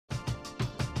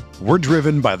We're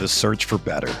driven by the search for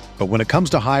better. But when it comes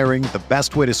to hiring, the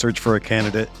best way to search for a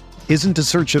candidate isn't to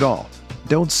search at all.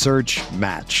 Don't search,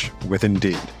 match with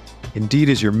Indeed. Indeed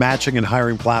is your matching and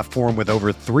hiring platform with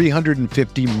over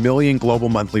 350 million global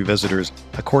monthly visitors,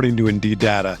 according to Indeed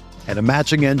data, and a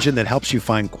matching engine that helps you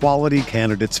find quality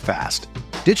candidates fast.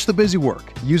 Ditch the busy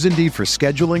work. Use Indeed for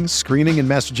scheduling, screening, and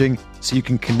messaging so you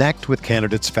can connect with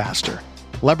candidates faster.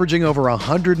 Leveraging over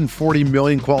 140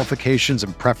 million qualifications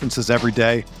and preferences every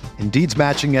day, Indeed's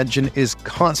matching engine is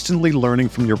constantly learning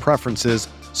from your preferences,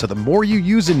 so the more you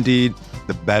use Indeed,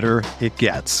 the better it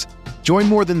gets. Join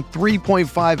more than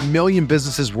 3.5 million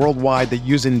businesses worldwide that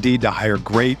use Indeed to hire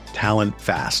great talent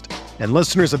fast. And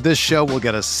listeners of this show will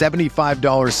get a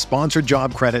 $75 sponsored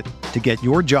job credit to get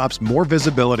your jobs more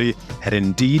visibility at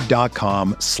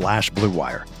Indeed.com/Blue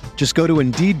Wire. Just go to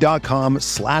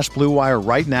Indeed.com/Blue Wire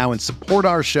right now and support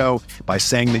our show by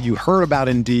saying that you heard about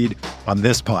Indeed on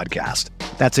this podcast.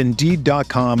 That's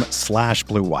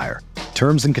Indeed.com/Blue Wire.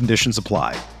 Terms and conditions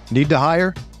apply. Need to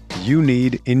hire? You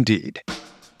need Indeed.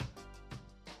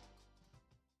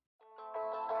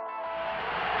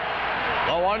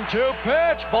 The 1-2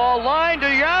 pitch, ball lined to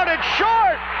Yount, it's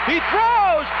short, he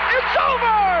throws, it's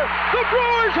over! The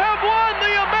Brewers have won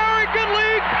the American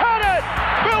League pennant!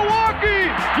 Milwaukee,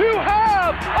 you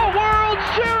have a World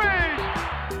Series!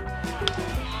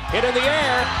 Hit in the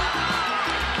air,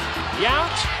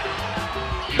 Yount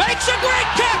makes a great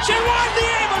catch, and Juan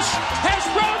Nieves has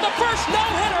thrown the first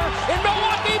no-hitter in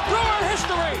Milwaukee Brewer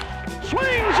history!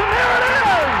 Swings, and there it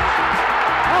is!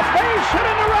 A base hit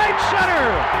in the right center!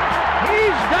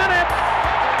 He's done it!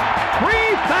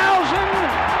 3,000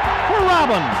 for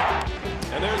Robin.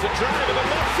 And there's a drive in the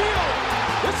left field.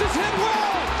 This is hit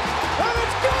well. And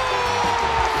it's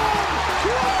gone!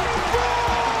 Ryan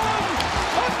Braun!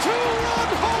 A two-run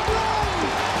home run!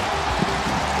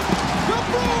 The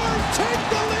Brewers take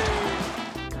the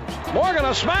lead! Morgan,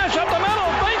 a smash up the middle.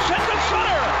 Base hit to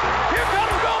center. Here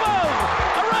comes Gomez.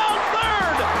 Around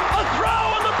third. A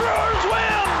throw and the Brewers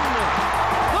win.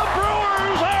 The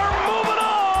Brewers are moving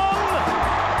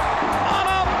on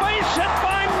a base hit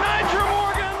by Nigel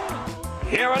Morgan.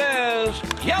 Here it is.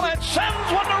 Yelich sends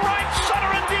one to right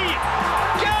center and deep.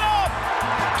 Get up.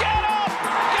 Get up.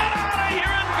 Get out of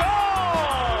here and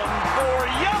gone for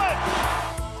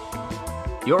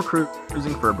Yelich. You're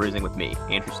cruising for a bruising with me,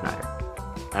 Andrew Snyder.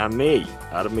 And me,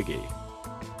 Adam McGee.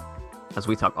 As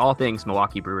we talk all things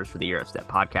Milwaukee Brewers for the Euro Step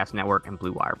Podcast Network and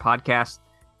Blue Wire Podcast.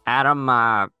 Adam,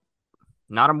 not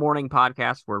a morning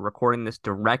podcast. We're recording this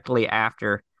directly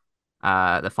after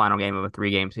the final game of a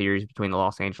 3-game series between the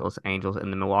Los Angeles Angels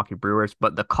and the Milwaukee Brewers.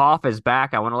 But the cough is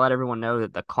back. I want to let everyone know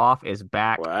that the cough is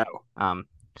back. Wow.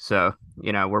 So,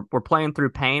 we're playing through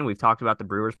pain. We've talked about the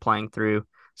Brewers playing through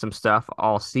some stuff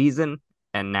all season,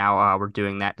 and now we're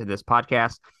doing that to this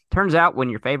podcast. Turns out when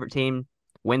your favorite team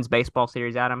wins baseball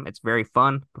series, Adam, it's very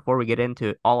fun. Before we get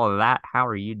into all of that, how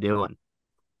are you doing?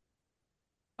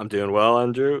 I'm doing well,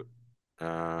 Andrew.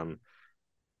 Yeah,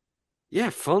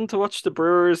 fun to watch the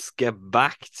Brewers get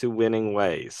back to winning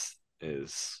ways.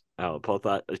 I'll put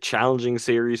that a challenging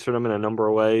series for them in a number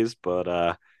of ways,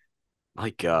 but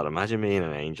my God, imagine being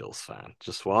an Angels fan.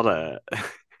 Just what a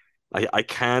I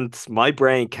can't, my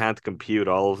brain can't compute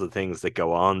all of the things that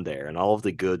go on there and all of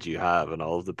the good you have and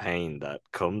all of the pain that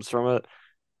comes from it.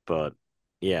 But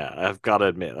yeah, I've got to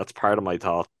admit, that's part of my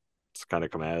thoughts kind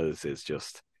of come out is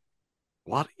just,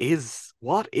 what is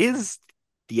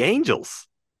the Angels?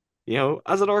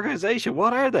 As an organization,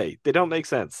 what are they? They don't make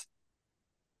sense.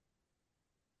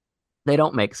 They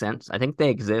don't make sense. I think they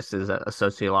exist as a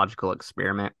sociological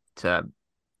experiment to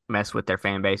mess with their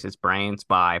fan base's brains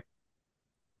by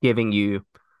giving you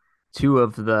 2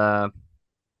 of the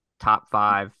top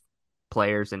 5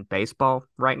 players in baseball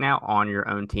right now on your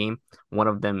own team. One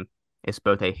of them is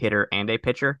both a hitter and a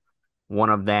pitcher.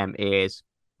 One of them is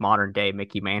modern day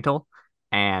Mickey Mantle,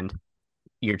 and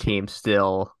your team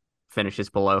still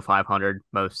finishes below 500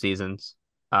 most seasons.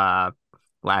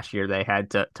 Last year they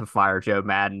had to fire Joe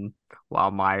Madden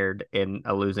while mired in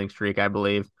a losing streak, I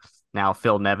believe. Now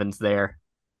Phil Nevin's there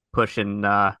pushing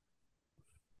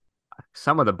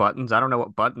some of the buttons. I don't know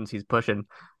what buttons he's pushing,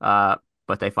 but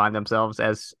they find themselves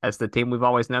as the team we've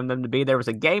always known them to be. There was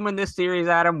a game in this series,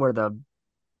 Adam, where the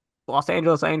Los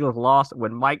Angeles Angels lost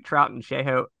when Mike Trout and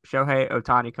Shohei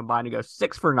Ohtani combined to go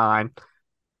 6 for 9.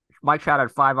 Mike Trout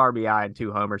had 5 RBI and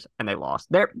 2 homers, and they lost.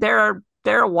 They're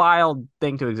a wild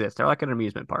thing to exist. They're like an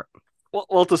amusement park.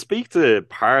 Well, to speak to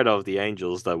part of the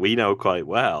Angels that we know quite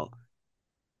well,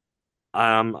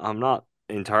 I'm not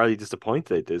entirely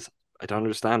disappointed at this. I don't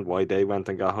understand why they went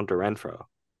and got Hunter Renfroe.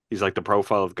 He's like the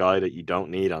profile of guy that you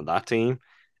don't need on that team.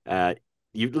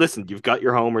 you've got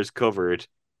your homers covered.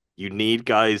 You need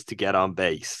guys to get on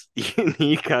base. You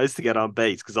need guys to get on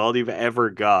base because all you've ever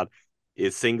got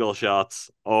is single shots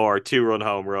or 2-run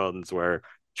home runs where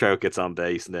Trout gets on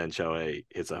base and then Shohei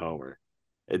hits a homer.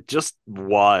 It's just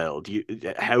wild.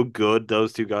 How good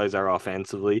those two guys are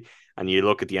offensively, and you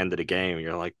look at the end of the game and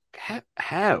you're like,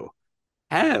 how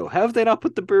have they not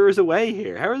put the Brewers away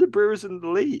here? How are the Brewers in the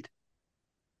lead?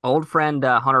 Old friend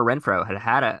Hunter Renfroe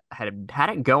had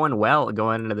it going well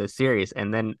going into this series,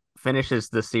 and then finishes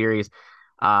the series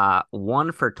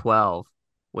 1 for 12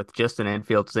 with just an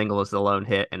infield single as the lone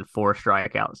hit and 4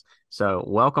 strikeouts. So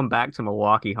welcome back to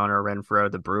Milwaukee, Hunter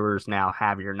Renfroe. The Brewers now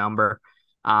have your number.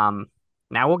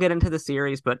 Now we'll get into the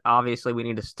series, but obviously we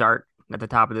need to start at the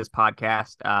top of this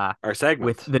podcast Our segment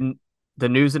with the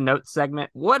news and notes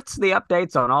segment. What's the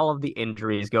updates on all of the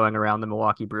injuries going around the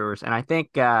Milwaukee Brewers? And I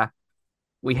think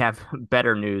we have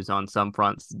better news on some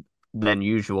fronts than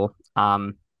usual.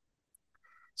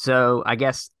 So I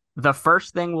guess the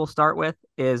first thing we'll start with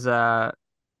is Brandon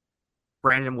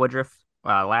Woodruff.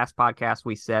 Last podcast,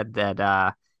 we said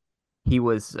that he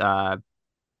was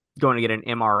going to get an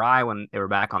MRI when they were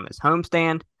back on this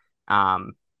homestand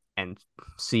and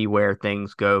see where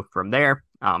things go from there.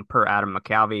 Per Adam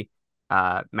McCalvey,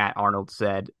 Matt Arnold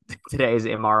said today's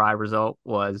MRI result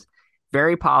was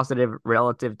very positive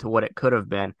relative to what it could have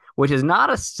been, which is not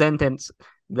a sentence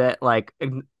that like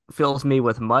fills me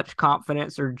with much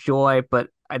confidence or joy, but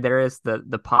there is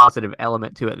the positive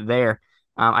element to it there.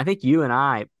 I think you and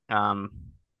I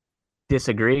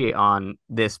disagree on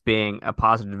this being a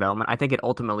positive development. I think it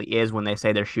ultimately is when they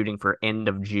say they're shooting for end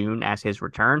of June as his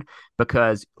return,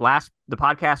 because the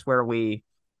podcast where we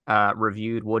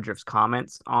reviewed Woodruff's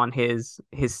comments on his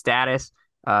status,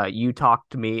 you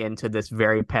talked me into this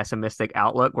very pessimistic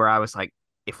outlook where I was like,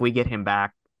 if we get him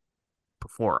back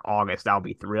before August, I'll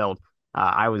be thrilled.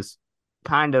 I was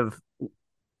kind of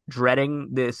dreading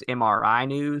this MRI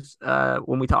news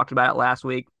when we talked about it last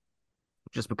week,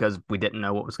 just because we didn't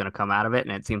know what was going to come out of it.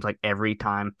 And it seems like every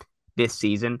time this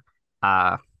season,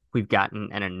 we've gotten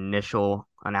an initial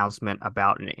announcement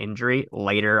about an injury.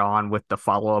 Later on with the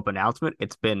follow-up announcement,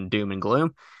 it's been doom and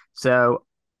gloom. So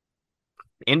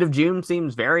end of June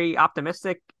seems very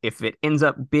optimistic. If it ends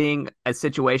up being a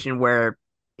situation where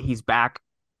he's back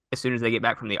as soon as they get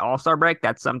back from the All-Star break,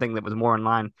 that's something that was more in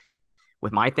line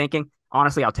with my thinking.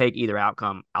 Honestly, I'll take either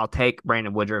outcome. I'll take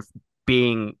Brandon Woodruff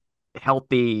being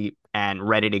healthy and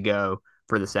ready to go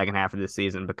for the second half of this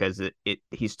season, because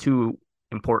he's too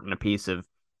important a piece of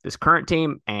this current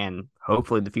team and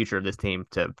hopefully the future of this team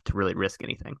to really risk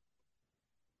anything.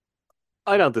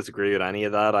 I don't disagree with any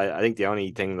of that. I think the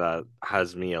only thing that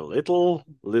has me a little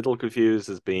confused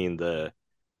has been the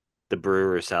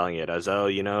Brewers selling it as, oh,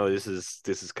 this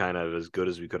is kind of as good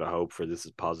as we could have hoped for. This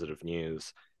is positive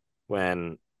news,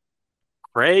 when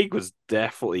Craig was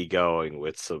definitely going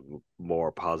with some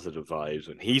more positive vibes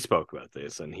when he spoke about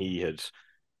this, and he had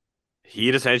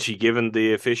essentially given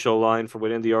the official line from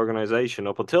within the organization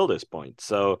up until this point.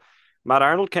 So Matt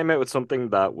Arnold came out with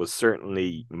something that was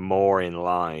certainly more in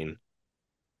line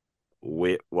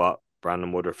with what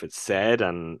Brandon Woodruff had said,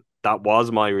 and that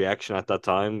was my reaction at that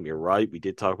time. You're right, we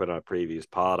did talk about it on a previous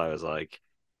pod. I was like,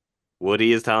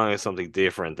 Woody is telling us something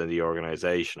different than the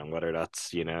organization, and whether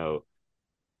that's,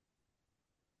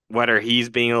 whether he's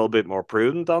being a little bit more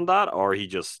prudent on that, or he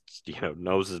just,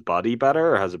 knows his body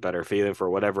better or has a better feeling for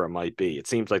whatever it might be. It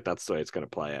seems like that's the way it's going to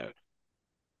play out.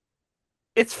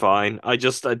 It's fine. I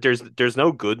just, there's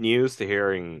no good news to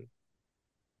hearing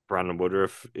Brandon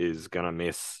Woodruff is going to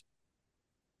miss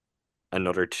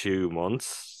another 2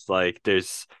 months. Like,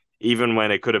 even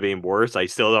when it could have been worse, I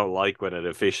still don't like when it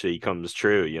officially comes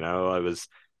true.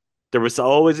 There was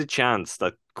always a chance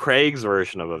that Craig's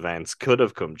version of events could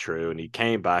have come true, and he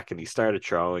came back and he started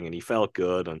throwing and he felt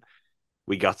good, and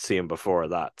we got to see him before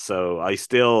that. So I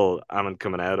still am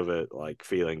coming out of it like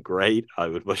feeling great. I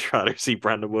would much rather see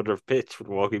Brandon Woodruff pitch for the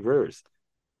Milwaukee Brewers.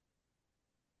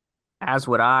 As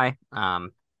would I.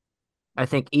 I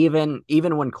think even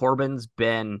when Corbin's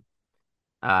been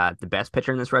the best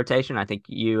pitcher in this rotation, I think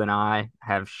you and I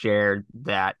have shared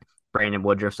that Brandon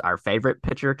Woodruff's our favorite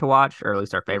pitcher to watch, or at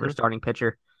least our favorite starting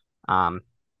pitcher.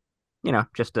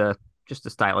 Just a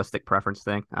stylistic preference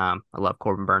thing. I love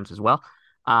Corbin Burns as well.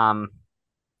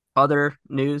 Other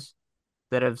news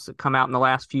that has come out in the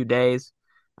last few days,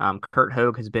 Kurt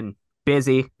Hogue has been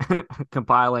busy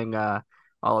compiling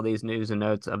all of these news and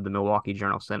notes of the Milwaukee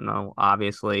Journal-Sentinel.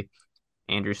 Obviously,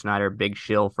 Andrew Snyder, big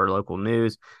shill for local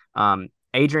news.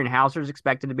 Adrian Hauser is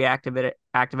expected to be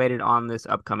activated on this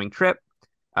upcoming trip.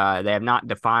 They have not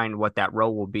defined what that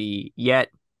role will be yet.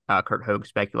 Kurt Hogue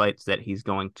speculates that he's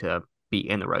going to be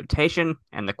in the rotation.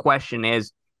 And the question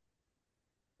is,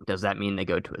 does that mean they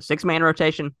go to a 6-man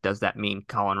rotation? Does that mean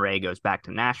Colin Ray goes back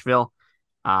to Nashville?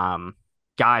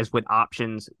 Guys with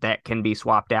options that can be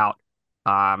swapped out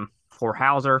for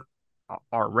Hauser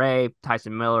are Ray,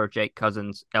 Tyson Miller, Jake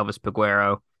Cousins, Elvis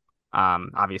Peguero.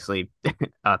 Obviously,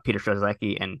 Peter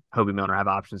Strzelecki and Hobie Milner have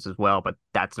options as well, but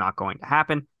that's not going to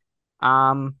happen.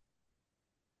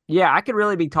 Yeah, I could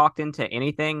really be talked into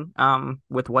anything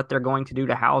with what they're going to do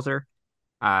to Hauser.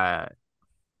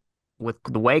 With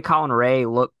the way Colin Ray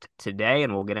looked today,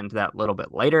 and we'll get into that a little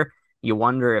bit later, you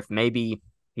wonder if maybe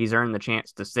he's earned the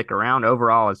chance to stick around.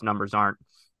 Overall, his numbers aren't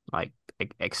like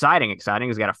exciting.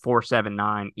 He's got a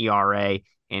 4.79 ERA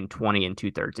in 20 and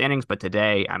 2/3 innings, but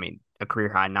today, I mean, a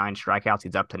career high 9 strikeouts.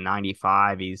 He's up to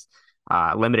 95. He's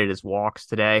limited his walks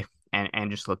today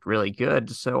and just looked really good.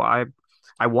 So I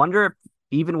wonder if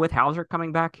even with Hauser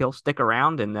coming back, he'll stick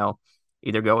around and they'll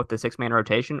either go with the 6-man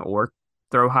rotation or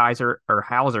throw Hauser,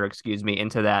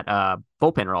 into that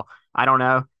bullpen role. I don't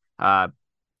know.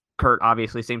 Kurt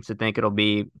obviously seems to think it'll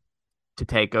be to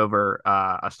take over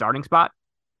a starting spot.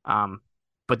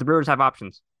 But the Brewers have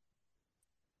options.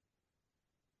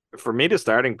 For me, the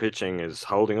starting pitching is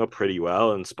holding up pretty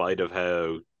well in spite of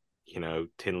how,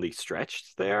 thinly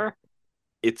stretched they are.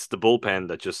 It's the bullpen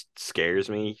that just scares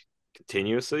me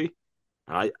continuously.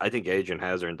 I think Adrian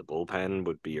Hauser in the bullpen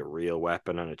would be a real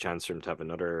weapon and a chance for him to have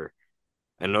another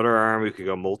arm who could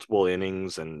go multiple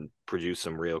innings and produce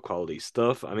some real quality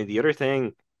stuff. I mean, the other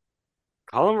thing,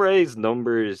 Colin Ray's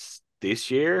numbers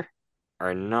this year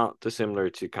are not dissimilar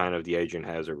to kind of the Adrian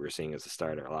Hauser we're seeing as a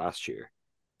starter last year.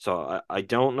 So I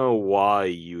don't know why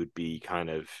you would be kind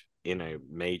of in a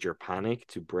major panic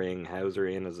to bring Hauser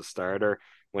in as a starter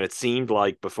when it seemed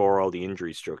like before all the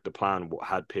injuries struck, the plan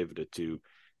had pivoted to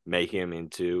make him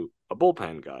into a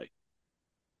bullpen guy.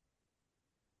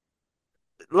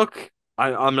 Look,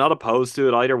 I'm not opposed to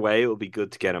it either way. It will be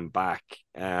good to get him back.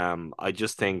 I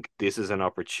just think this is an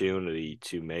opportunity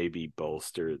to maybe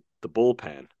bolster the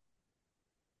bullpen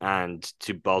and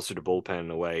to bolster the bullpen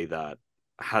in a way that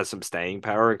has some staying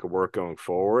power and could work going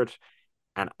forward.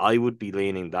 And I would be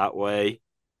leaning that way.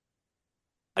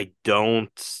 I don't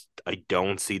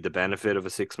see the benefit of a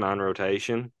 6-man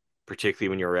rotation, particularly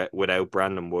when you're without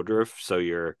Brandon Woodruff. So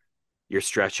you're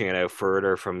stretching it out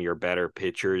further from your better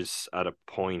pitchers at a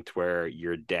point where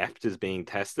your depth is being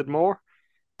tested more.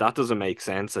 That doesn't make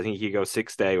sense. I think you go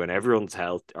 6-day when everyone's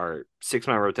healthy, or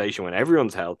 6-man rotation when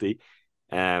everyone's healthy,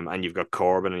 and you've got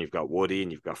Corbin and you've got Woody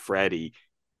and you've got Freddie,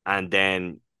 and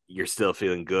then you're still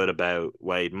feeling good about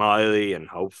Wade Miley and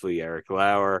hopefully Eric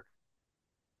Lauer,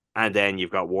 and then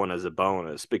you've got one as a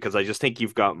bonus, because I just think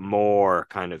you've got more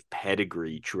kind of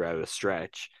pedigree throughout a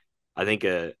stretch. I think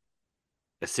a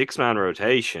 6-man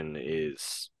rotation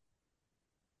is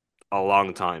a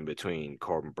long time between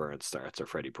Corbin Burns starts or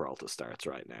Freddie Peralta starts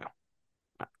right now.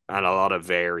 And a lot of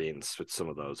variance with some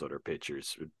of those other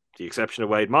pitchers, with the exception of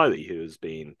Wade Miley, who's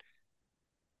been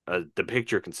the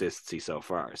picture consistency so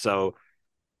far. So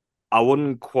I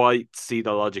wouldn't quite see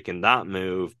the logic in that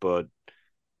move, but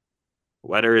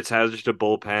whether it's Hauser to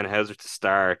bullpen, Hauser to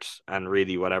start, and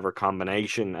really whatever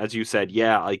combination, as you said,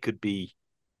 yeah, I could be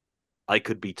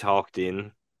talked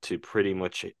in to pretty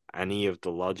much any of the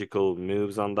logical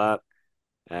moves on that,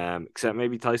 except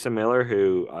maybe Tyson Miller,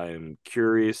 who I'm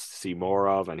curious to see more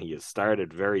of, and he has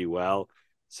started very well.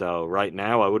 So right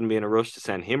now, I wouldn't be in a rush to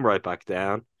send him right back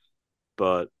down,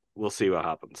 but we'll see what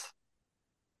happens.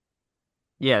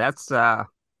 Yeah, that's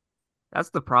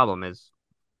the problem is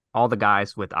all the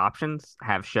guys with options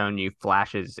have shown you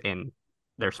flashes in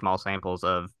their small samples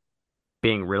of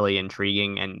being really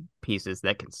intriguing and pieces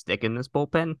that can stick in this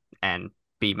bullpen and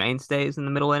be mainstays in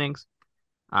the middle innings.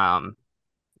 And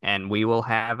we will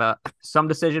have some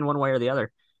decision one way or the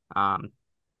other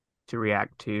to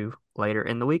react to later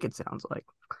in the week, it sounds like.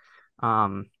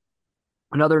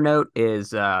 Another note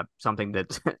is something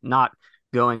that's not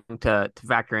going to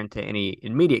factor into any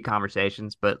immediate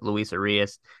conversations, but Luis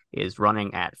Arias is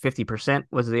running at 50%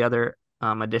 was the other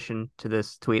addition to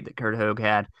this tweet that Kurt Hogue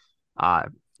had.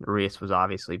 Arias was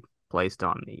obviously placed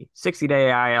on the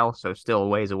 60-day IL, so still a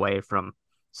ways away from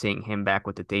seeing him back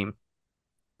with the team.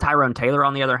 Tyrone Taylor,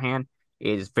 on the other hand,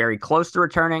 is very close to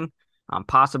returning,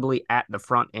 possibly at the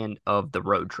front end of the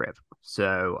road trip.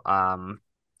 So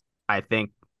I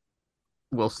think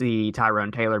we'll see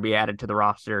Tyrone Taylor be added to the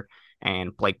roster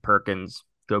and Blake Perkins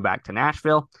go back to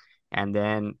Nashville. And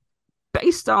then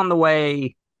based on the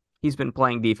way he's been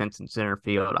playing defense in center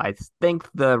field, I think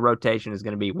the rotation is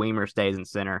going to be Weimer stays in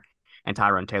center and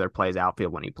Tyrone Taylor plays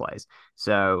outfield when he plays.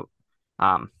 So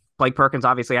Blake Perkins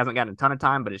obviously hasn't gotten a ton of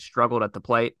time, but has struggled at the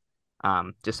plate.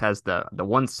 Just has the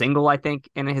one single, I think,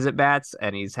 in his at bats,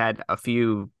 and he's had a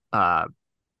few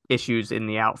issues in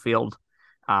the outfield.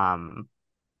 Um,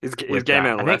 His with game that, out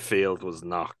I in think. left field was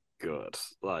not good.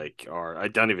 Like, or I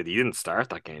don't even. He didn't start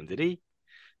that game, did he?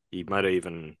 He might have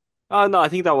even. Oh no, I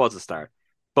think that was a start.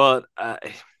 But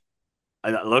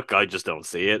look, I just don't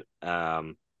see it.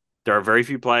 There are very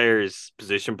few players,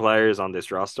 position players on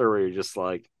this roster where you're just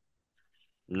like,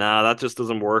 nah, that just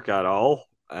doesn't work at all.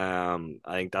 I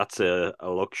think that's a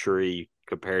luxury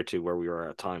compared to where we were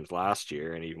at times last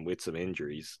year, and even with some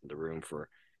injuries, the room for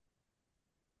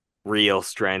real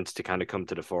strength to kind of come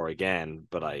to the fore again.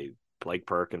 But Blake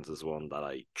Perkins is one that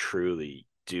I truly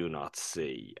do not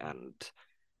see, and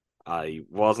I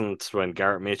wasn't when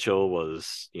Garrett Mitchell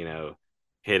was,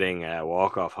 hitting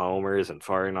walk-off homers and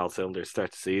firing all cylinders start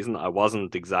the season. I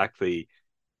wasn't exactly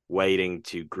waiting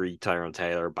to greet Tyrone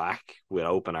Taylor back with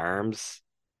open arms.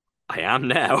 I am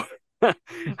now.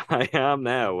 I am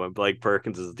now when Blake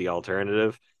Perkins is the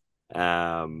alternative.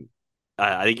 I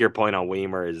think your point on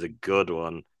Weimer is a good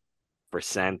one for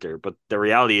center, but the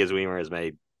reality is Weimer has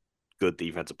made good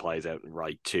defensive plays out and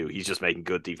right too. He's just making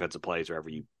good defensive plays wherever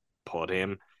you put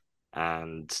him,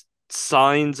 and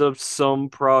signs of some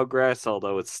progress,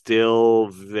 although it's still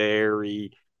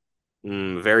very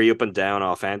up and down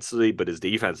offensively. But his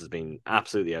defense has been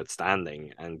absolutely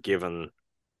outstanding, and given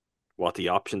what the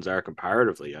options are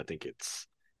comparatively, I think it's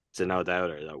a no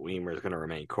doubter that Weimer is going to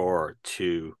remain core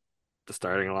to the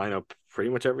starting lineup pretty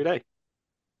much every day.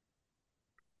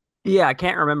 Yeah, I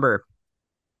can't remember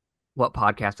what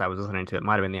podcast I was listening to. It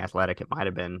might have been The Athletic. It might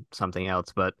have been something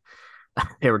else, but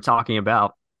they were talking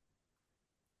about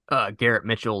Garrett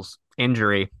Mitchell's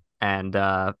injury, and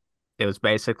it was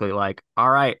basically like, all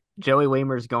right, Joey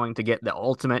Weimer's going to get the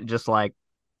ultimate, just like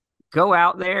go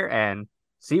out there and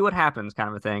see what happens kind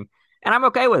of a thing. And I'm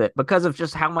okay with it because of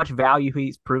just how much value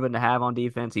he's proven to have on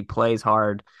defense. He plays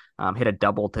hard. Hit a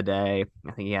double today.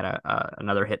 I think he had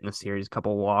another hit in the series, a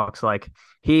couple walks. Like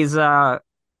he's a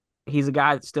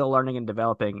guy that's still learning and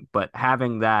developing, but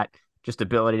having that just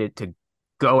ability to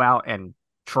go out and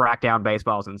track down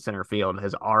baseballs in center field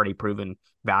has already proven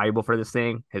valuable for this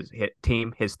thing. His hit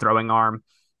team, his throwing arm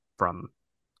from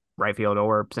right field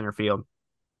or center field.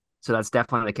 So that's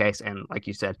definitely the case. And like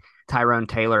you said, Tyrone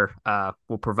Taylor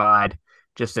will provide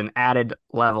just an added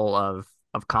level of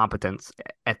competence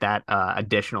at that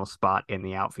additional spot in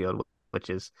the outfield, which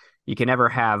is you can never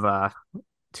have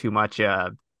too much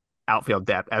outfield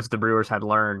depth, as the Brewers had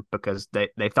learned, because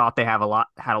they thought they had a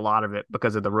lot of it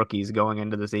because of the rookies going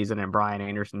into the season and Brian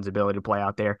Anderson's ability to play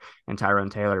out there and Tyrone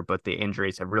Taylor, but the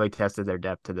injuries have really tested their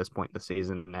depth to this point in the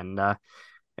season, and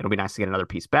it'll be nice to get another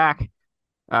piece back.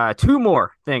 Two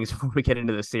more things before we get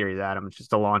into the series, Adam. It's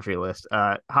just a laundry list.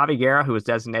 Javi Guerra, who was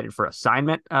designated for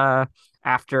assignment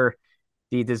after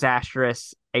the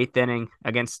disastrous eighth inning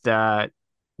against the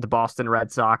Boston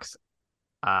Red Sox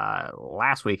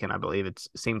last weekend, I believe. It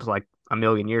seems like a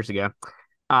million years ago.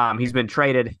 He's been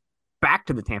traded back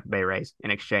to the Tampa Bay Rays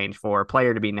in exchange for a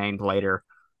player to be named later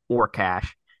or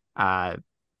cash.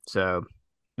 So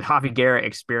the Javi Guerra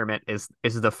experiment is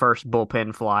the first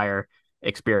bullpen flyer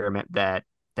experiment that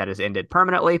has ended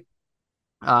permanently.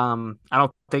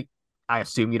 I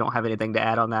assume you don't have anything to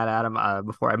add on that, Adam,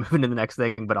 before I move into the next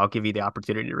thing, but I'll give you the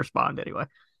opportunity to respond anyway.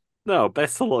 No,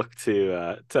 best of luck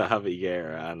to Javi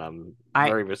Guerra, and I'm I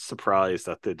very much surprised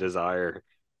at the desire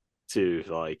to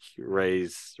like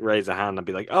raise a hand and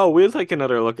be like, oh, we'll take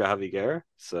another look at Javi Guerra.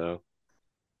 So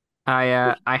good,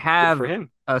 I good for have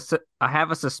him. I have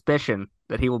a suspicion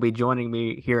that he will be joining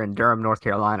me here in Durham, North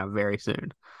Carolina very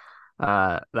soon.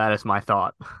 That is my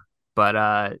thought.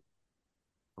 But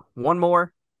one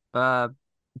more uh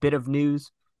bit of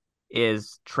news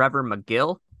is Trevor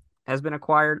McGill has been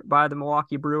acquired by the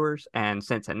Milwaukee Brewers and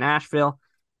sent to Nashville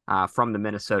from the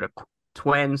Minnesota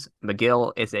Twins.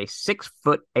 McGill is a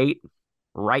 6'8"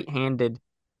 right-handed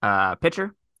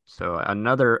pitcher, so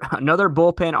another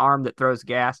bullpen arm that throws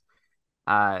gas.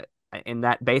 In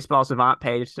that Baseball Savant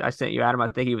page I sent you, Adam,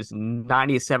 I think he was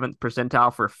 97th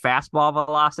percentile for fastball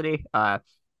velocity.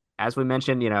 As we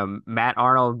mentioned, Matt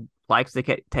Arnold likes to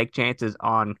take chances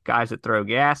on guys that throw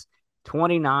gas.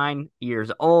 29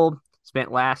 years old,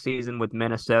 spent last season with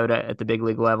Minnesota at the big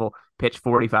league level, pitched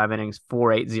 45 innings,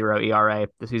 4.80 ERA.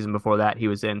 The season before that, he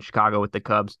was in Chicago with the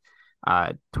Cubs,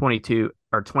 23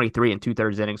 and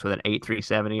 2/3 innings with an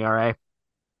 8.37 ERA.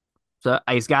 So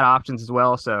he's got options as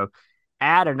well. So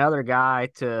add another guy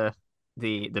to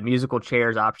the musical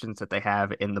chairs options that they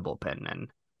have in the bullpen, and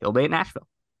he'll be at Nashville.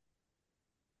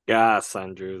 Yes,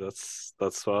 Andrew, that's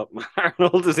what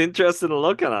Arnold is interested in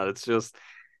looking at. It's just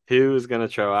who is going to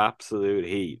throw absolute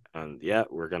heat, and yeah,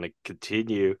 we're going to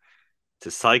continue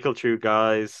to cycle through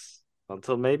guys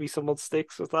until maybe someone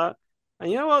sticks with that.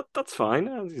 And you know what? That's fine.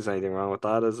 I don't think there's anything wrong with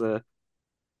that as a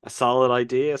solid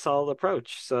idea, a solid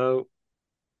approach. So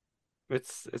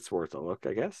it's worth a look,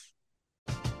 I guess.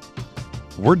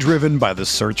 We're driven by the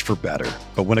search for better.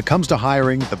 But when it comes to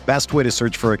hiring, the best way to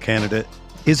search for a candidate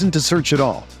isn't to search at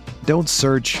all. Don't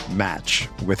search, match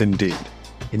with Indeed.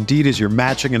 Indeed is your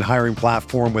matching and hiring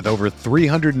platform with over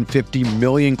 350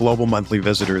 million global monthly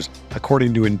visitors,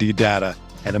 according to Indeed data,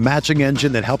 and a matching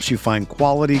engine that helps you find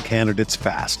quality candidates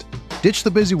fast. Ditch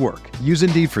the busy work. Use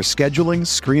Indeed for scheduling,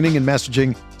 screening, and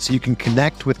messaging so you can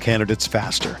connect with candidates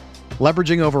faster.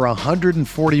 Leveraging over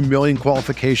 140 million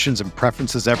qualifications and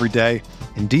preferences every day,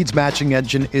 Indeed's matching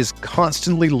engine is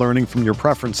constantly learning from your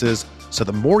preferences, so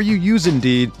the more you use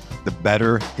Indeed, the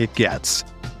better it gets.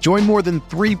 Join more than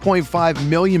 3.5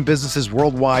 million businesses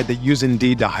worldwide that use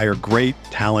Indeed to hire great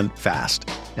talent fast.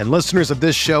 And listeners of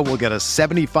this show will get a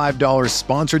 $75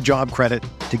 sponsored job credit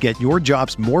to get your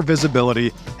jobs more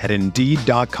visibility at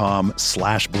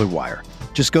Indeed.com/Blue Wire.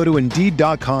 Just go to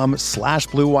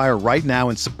Indeed.com/Blue Wire right now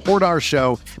and support our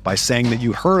show by saying that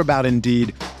you heard about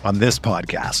Indeed on this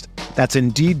podcast. That's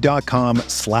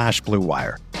Indeed.com/Blue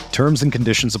Wire. Terms and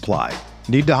conditions apply.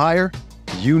 Need to hire?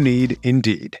 You need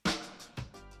Indeed.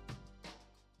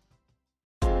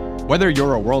 Whether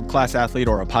you're a world-class athlete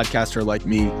or a podcaster like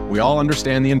me, we all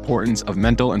understand the importance of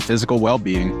mental and physical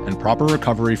well-being and proper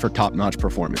recovery for top-notch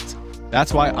performance.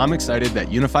 That's why I'm excited that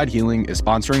Unified Healing is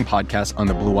sponsoring podcasts on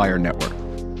the Blue Wire Network.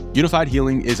 Unified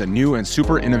Healing is a new and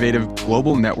super innovative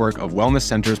global network of wellness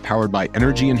centers powered by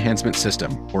Energy Enhancement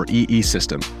System, or EE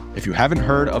System. If you haven't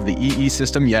heard of the EE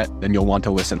System yet, then you'll want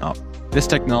to listen up. This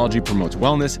technology promotes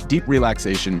wellness, deep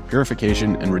relaxation,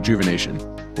 purification, and rejuvenation.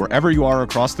 Wherever you are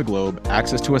across the globe,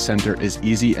 access to a center is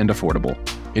easy and affordable.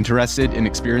 Interested in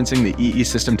experiencing the EE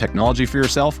System technology for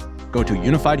yourself? Go to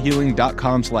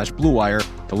unifiedhealing.com/Blue Wire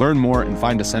to learn more and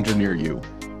find a center near you.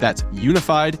 That's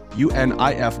unified,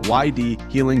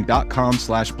 UNIFYD,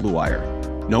 healing.com/Blue Wire.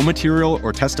 No material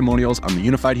or testimonials on the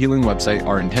Unified Healing website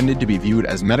are intended to be viewed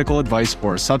as medical advice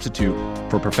or a substitute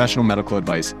for professional medical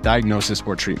advice, diagnosis,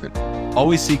 or treatment.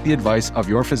 Always seek the advice of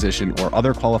your physician or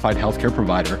other qualified healthcare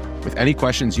provider with any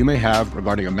questions you may have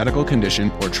regarding a medical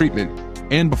condition or treatment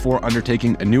and before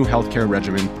undertaking a new healthcare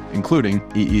regimen, including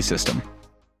EE System.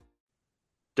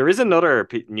 There is another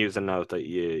news and note that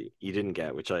you didn't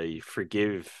get, which I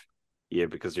forgive you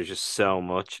because there's just so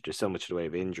much. There's so much in the way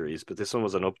of injuries. But this one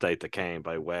was an update that came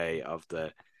by way of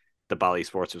the Bally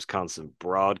Sports Wisconsin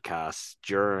broadcast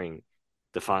during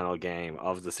the final game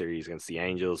of the series against the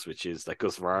Angels, which is that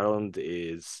Gus Varland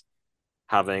is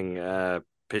having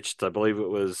pitched, I believe it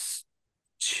was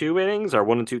 2 innings or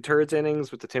 1 2/3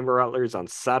 innings with the Timber Rattlers on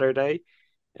Saturday,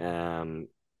 giving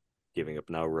up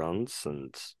no runs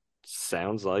and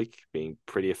sounds like being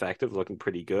pretty effective, looking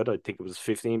pretty good. I think it was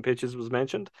 15 pitches was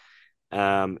mentioned.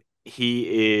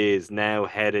 He is now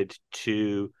headed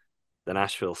to the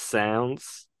Nashville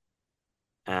Sounds,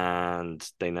 and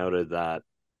they noted that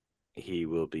he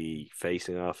will be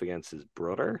facing off against his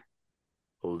brother.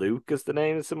 Luke is the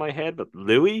name that's in my head, but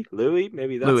Louis,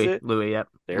 maybe that's it. Louis, yep.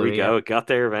 There Louis, we go. yep. It got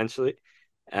there eventually.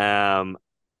 And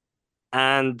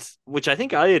which I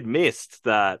think I had missed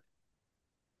that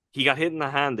he got hit in the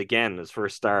hand again in his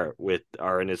first start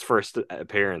in his first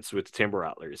appearance with the Timber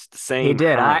Rattlers. The same. He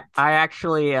did. hand. I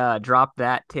actually dropped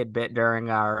that tidbit during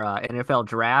our NFL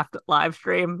draft live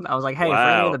stream. I was like, hey, for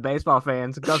any of the baseball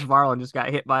fans, Gus Varland just got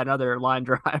hit by another line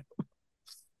drive.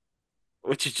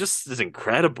 Which is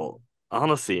incredible.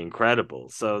 Honestly, incredible.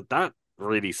 So that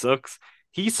really sucks.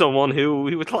 He's someone who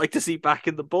we would like to see back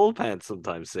in the bullpen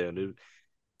sometime soon. It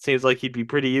seems like he'd be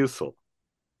pretty useful.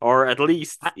 Or at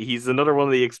least he's another one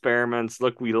of the experiments.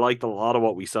 Look, we liked a lot of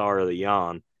what we saw early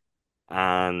on.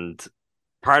 And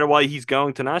part of why he's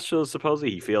going to Nashville is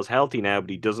supposedly he feels healthy now, but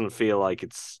he doesn't feel like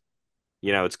it's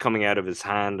coming out of his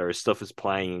hand or his stuff is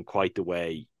playing in quite the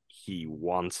way he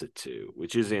wants it to,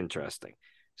 which is interesting.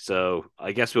 So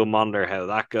I guess we'll monitor how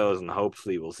that goes, and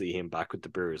hopefully we'll see him back with the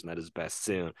Brewers and at his best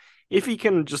soon. If he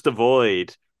can just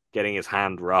avoid getting his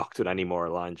hand rocked with any more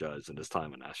line drives in his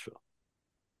time in Nashville.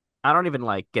 I don't even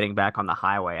like getting back on the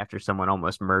highway after someone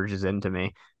almost merges into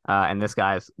me. And this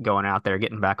guy's going out there,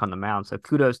 getting back on the mound. So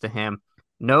kudos to him.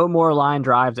 No more line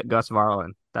drives at Gus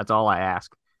Varland. That's all I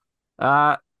ask.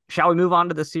 Shall we move on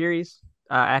to the series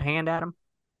at hand, Adam?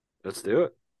 Let's do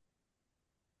it.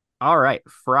 All right.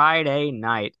 Friday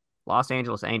night, Los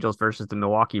Angeles Angels versus the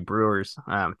Milwaukee Brewers.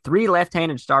 3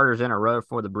 left-handed starters in a row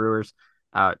for the Brewers,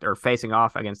 or facing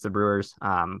off against the Brewers,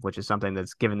 which is something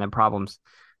that's given them problems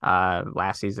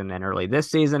last season and early this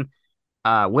season.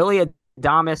 Willie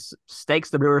Adames stakes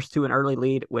the Brewers to an early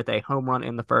lead with a home run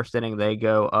in the first inning. They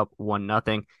go up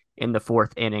 1-0. In the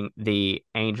fourth inning, the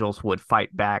Angels would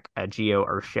fight back. A Gio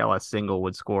Urshela single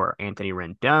would score Anthony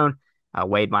Rendon.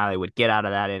 Wade Miley would get out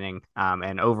of that inning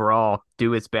and overall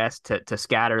do his best to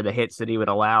scatter the hits that he would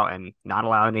allow and not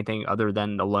allow anything other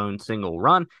than the lone single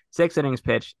run. 6 innings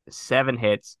pitched, 7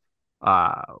 hits,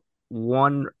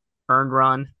 1 earned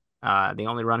run, the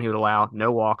only run he would allow,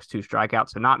 no walks, 2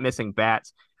 strikeouts, so not missing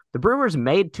bats. The Brewers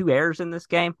made 2 errors in this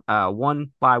game,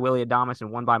 one by Willy Adames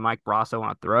and one by Mike Brasso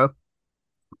on a throw.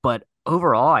 But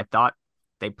overall, I thought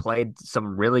they played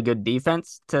some really good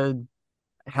defense to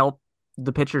help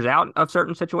the pitchers out of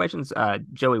certain situations.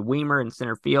 Joey Weimer in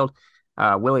center field.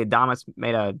 Willy Adames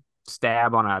made a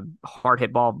stab on a hard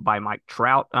hit ball by Mike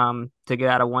Trout to get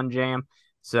out of one jam.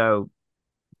 So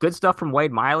good stuff from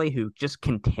Wade Miley, who just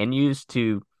continues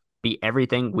to be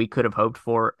everything we could have hoped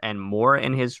for and more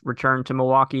in his return to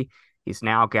Milwaukee. He's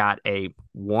now got a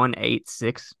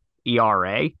 1.86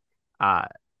 ERA,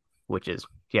 which is,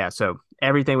 so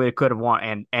everything we could have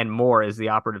wanted and more is the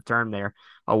operative term there.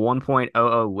 A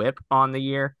 1.00 whip on the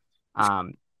year.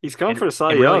 He's going for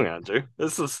Cy Young, Andrew.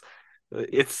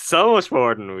 It's so much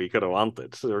more than we could have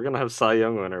wanted. So we're going to have Cy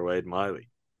Young winner Wade Miley.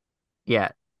 Yeah.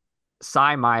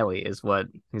 Cy Miley is what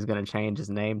he's going to change his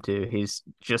name to. He's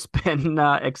just been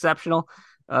exceptional.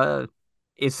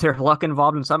 Is there luck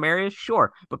involved in some areas?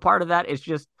 Sure. But part of that is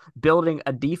just building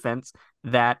a defense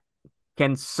that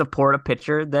can support a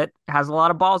pitcher that has a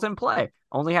lot of balls in play.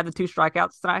 Only had the 2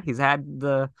 strikeouts tonight. He's had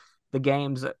the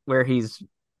games where he's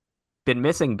been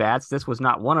missing bats. This was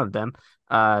not one of them.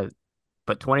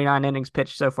 But 29 innings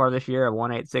pitched so far this year, a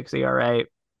 1.86 ERA.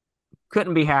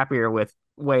 Couldn't be happier with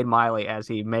Wade Miley as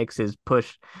he makes his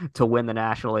push to win the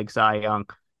National League Cy Young.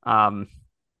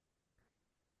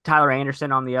 Tyler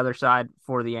Anderson on the other side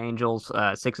for the Angels,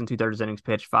 6 2/3 innings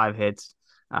pitched, 5 hits,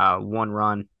 1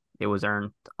 run. It was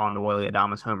earned on the Willy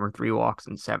Adames homer, 3 walks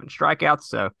and 7 strikeouts.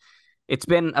 So it's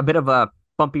been a bit of a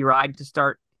bumpy ride to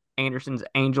start Anderson's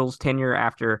Angels tenure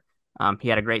after he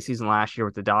had a great season last year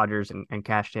with the Dodgers and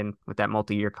cashed in with that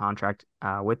multi-year contract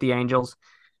with the Angels.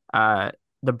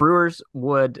 The Brewers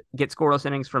would get scoreless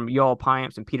innings from Yoel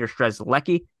Payamps and Peter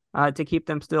Strzelecki to keep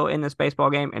them still in this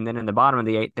baseball game. And then in the bottom of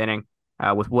the 8th inning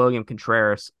with William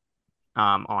Contreras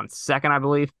on second, I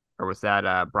believe, or was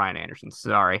that Brian Anderson?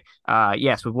 Sorry.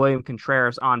 Yes, with William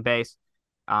Contreras on base.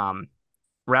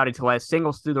 Rowdy Tellez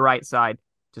singles through the right side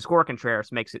to score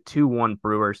Contreras, makes it 2-1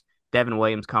 Brewers. Devin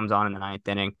Williams comes on in the 9th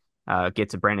inning,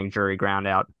 gets a Brandon Drury ground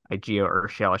out, a Gio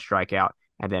Urshela strikeout,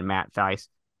 and then Matt Thaiss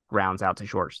grounds out to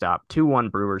shortstop.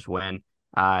 2-1 Brewers win.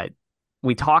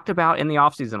 We talked about in the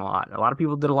offseason a lot. A lot of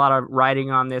people did a lot of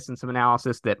writing on this and some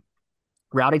analysis that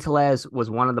Rowdy Tellez was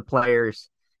one of the players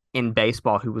in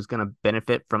baseball who was going to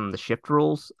benefit from the shift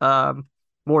rules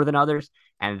more than others.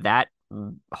 And that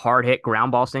hard hit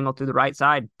ground ball single through the right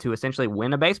side to essentially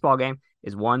win a baseball game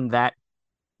is one that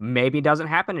maybe doesn't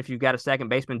happen if you've got a second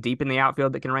baseman deep in the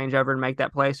outfield that can range over and make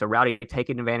that play. So Rowdy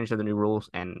taking advantage of the new rules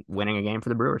and winning a game for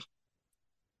the Brewers.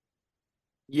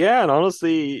 Yeah, and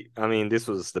honestly, I mean, this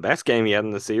was the best game he had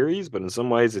in the series, but in some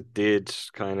ways it did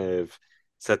kind of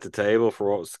set the table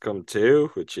for what was to come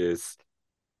too, which is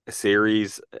a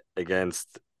series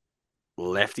against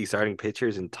lefty starting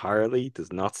pitchers entirely.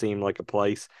 Does not seem like a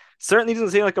place. Certainly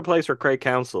doesn't seem like a place where Craig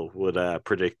Counsell would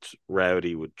predict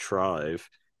Rowdy would thrive.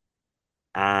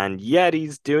 And yet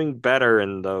he's doing better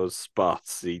in those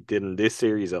spots. He did in this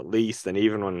series at least, and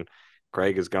even when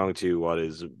Craig is going to what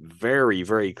is very,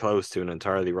 very close to an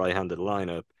entirely right-handed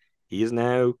lineup, he is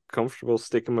now comfortable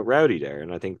sticking with Rowdy there.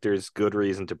 And I think there's good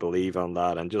reason to believe on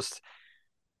that. And just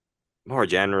more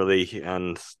generally,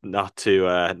 and not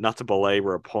to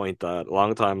belabor a point that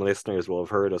longtime listeners will have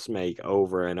heard us make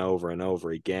over and over and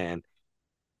over again,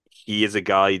 he is a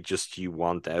guy just you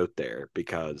want out there,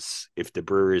 because if the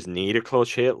Brewers need a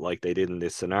clutch hit like they did in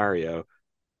this scenario,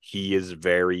 he is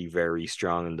very, very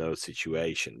strong in those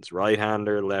situations.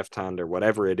 Right-hander, left-hander,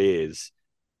 whatever it is,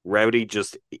 Rowdy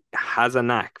just has a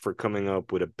knack for coming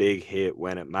up with a big hit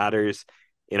when it matters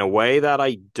in a way that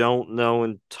I don't know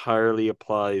entirely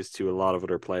applies to a lot of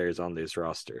other players on this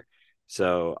roster.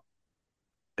 So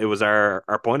it was our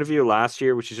point of view last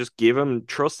year, which is just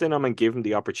trust in him and give him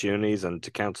the opportunities. And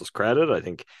to Counsell's credit, I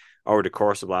think over the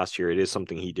course of last year, it is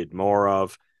something he did more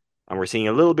of. And we're seeing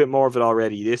a little bit more of it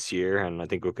already this year. And I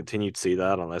think we'll continue to see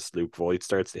that unless Luke Voigt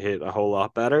starts to hit a whole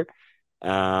lot better.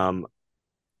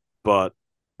 But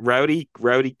Rowdy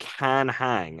can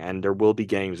hang, and there will be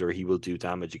games where he will do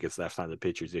damage against left-handed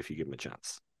pitchers if you give him a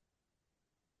chance.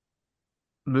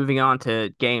 Moving on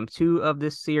to game 2 of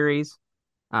this series.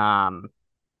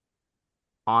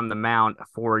 on the mound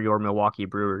for your Milwaukee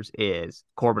Brewers is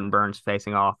Corbin Burnes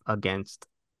facing off against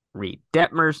Reed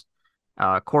Detmers.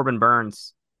 Corbin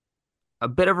Burnes, a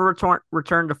bit of a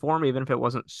return to form, even if it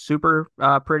wasn't super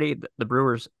pretty. The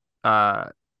Brewers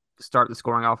start the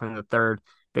scoring off in the third.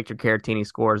 Victor Caratini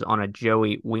scores on a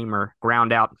Joey Weimer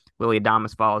ground out. Willy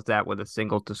Adames follows that with a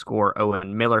single to score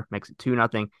Owen Miller, makes it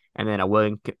 2-0. And then a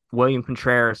William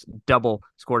Contreras double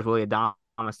scores Willy Adames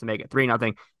to make it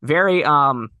 3-0. Very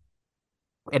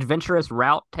adventurous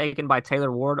route taken by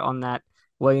Taylor Ward on that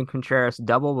William Contreras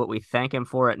double, but we thank him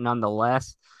for it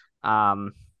nonetheless.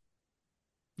 The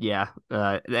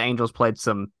Angels played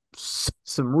some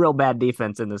real bad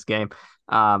defense in this game.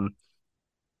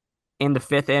 In the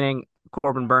fifth inning,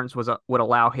 Corbin Burnes would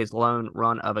allow his lone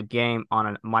run of a game on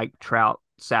a Mike Trout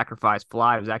sacrifice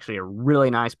fly. It was actually a really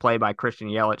nice play by Christian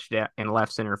Yelich in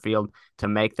left center field to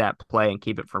make that play and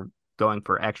keep it from going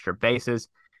for extra bases.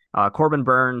 Corbin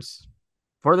Burnes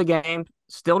for the game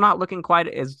still not looking quite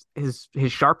as his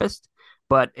sharpest,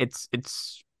 but it's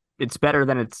better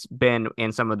than it's been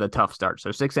in some of the tough starts.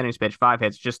 So 6 innings pitched, 5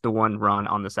 hits, just the 1 run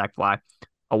on the sac fly,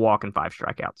 a walk, and 5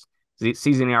 strikeouts.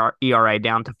 Season ERA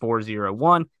down to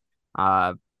 4.01.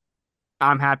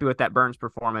 I'm happy with that Burnes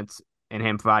performance and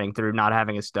him fighting through not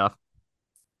having his stuff.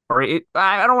 I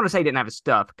don't want to say he didn't have his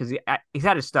stuff because he's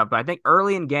had his stuff, but I think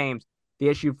early in games, the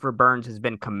issue for Burnes has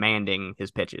been commanding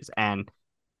his pitches. And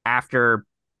after,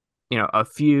 a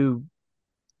few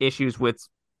issues with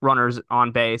runners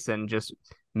on base and just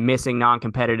missing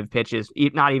non-competitive pitches,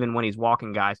 not even when he's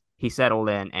walking guys, he settled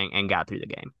in and got through the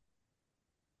game.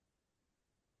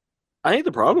 I think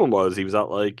the problem was he was at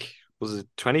was it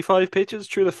 25 pitches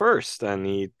through the first, and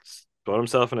he put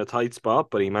himself in a tight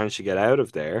spot, but he managed to get out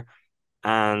of there.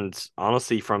 And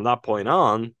honestly, from that point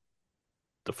on,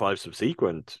 the 5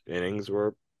 subsequent innings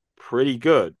were pretty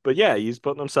good. But yeah, he's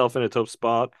putting himself in a tough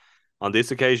spot. On this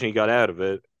occasion, he got out of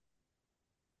it.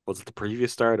 Was it the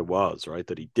previous start? It was, right,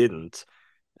 that he didn't.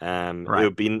 Right.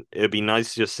 It would be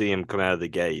nice to just see him come out of the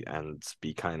gate and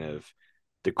be kind of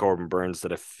the Corbin Burnes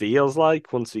that it feels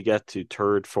like once we get to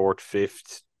third, fourth,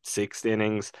 fifth, sixth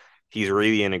innings, he's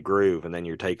really in a groove, and then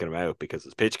you're taking him out because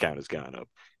his pitch count has gone up.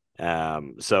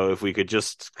 So if we could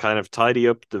just kind of tidy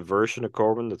up the version of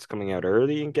Corbin that's coming out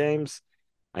early in games,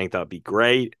 I think that'd be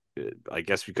great. I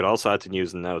guess we could also add to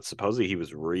news and notes. Supposedly he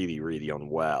was really, really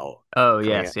unwell. Oh,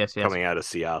 yes. Coming out of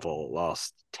Seattle,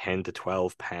 lost 10 to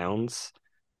 12 pounds,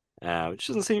 which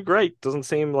doesn't seem great. Doesn't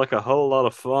seem like a whole lot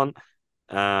of fun.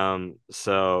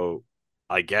 So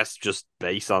I guess just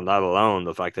based on that alone,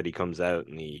 the fact that he comes out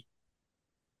and he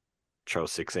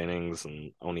throws 6 innings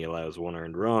and only allows 1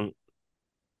 earned run,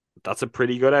 that's a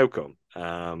pretty good outcome.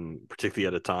 Particularly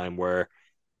at a time where,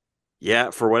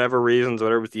 for whatever reasons,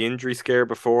 whether it was the injury scare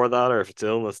before that or if it's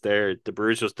illness there, the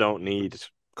Brewers just don't need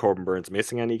Corbin Burnes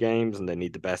missing any games, and they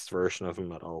need the best version of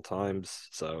him at all times.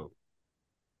 So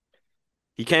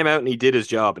he came out and he did his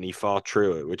job and he fought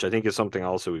through it, which I think is something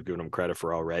also we've given him credit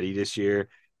for already this year.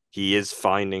 He is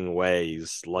finding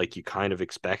ways like you kind of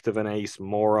expect of an ace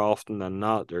more often than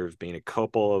not. There have been a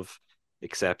couple of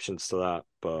exceptions to that,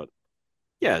 but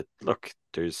yeah, look,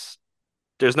 there's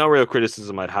no real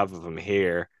criticism I'd have of him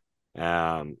here.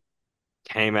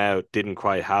 Came out, didn't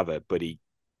quite have it, but he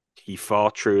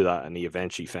fought through that and he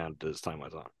eventually found it as time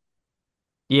went on.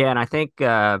 Yeah, and I think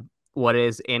what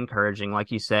is encouraging,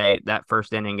 like you say, that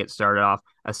first inning gets started off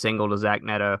a single to Zach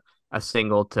Neto, a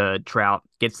single to Trout,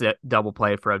 gets the double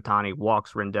play for Ohtani,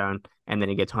 walks Rendon, and then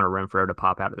he gets Hunter Renfroe to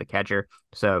pop out of the catcher.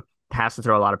 So has to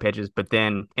throw a lot of pitches, but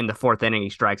then in the 4th inning, he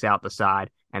strikes out the side,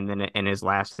 and then in his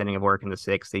last inning of work in the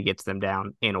 6th, he gets them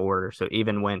down in order. So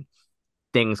even when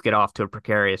things get off to a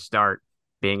precarious start,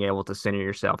 being able to center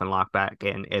yourself and lock back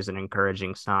in is an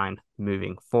encouraging sign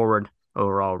moving forward.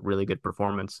 Overall, really good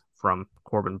performance from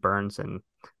Corbin Burnes, and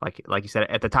like you said,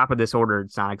 at the top of this order,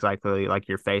 it's not exactly like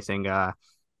you're facing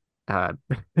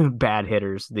bad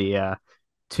hitters. The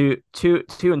 2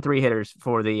 and 3 hitters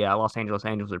for the Los Angeles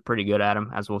Angels are pretty good at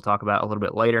them, as we'll talk about a little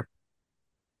bit later.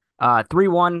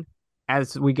 3-1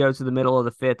 as we go to the middle of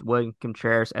the 5th. William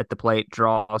Contreras at the plate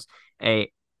draws a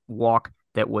walk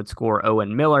that would score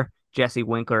Owen Miller. Jesse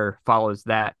Winkler follows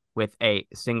that with a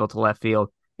single to left field.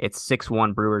 It's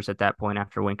 6-1 Brewers at that point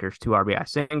after Winkler's 2 RBI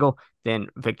single. Then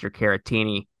Victor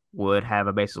Caratini would have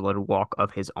a bases loaded walk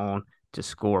of his own to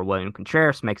score William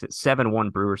Contreras. Makes it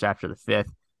 7-1 Brewers after the 5th.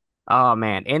 Oh,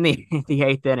 man. In the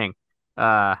 8th inning,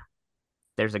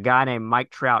 there's a guy named Mike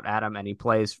Trout, Adam, and he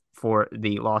plays for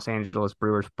the Los Angeles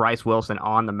Brewers. Bryce Wilson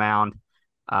on the mound.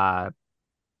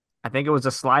 I think it was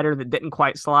a slider that didn't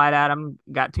quite slide at him,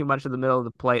 got too much of the middle of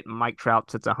the plate, and Mike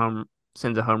Trout sits a home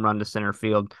sends a home run to center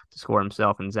field to score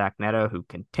himself and Zach Neto, who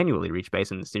continually reach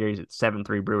base in the series. It's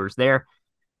 7-3 Brewers there.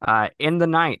 In the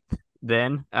ninth,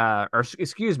 then, or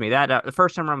excuse me, that the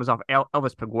first home run was off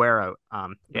Elvis Peguero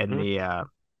in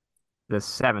the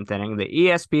seventh inning. The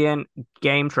ESPN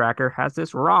game tracker has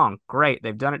this wrong. Great.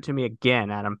 They've done it to me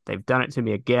again, Adam. They've done it to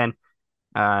me again.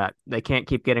 They can't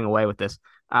keep getting away with this.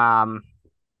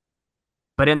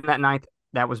 But in that ninth,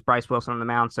 that was Bryce Wilson on the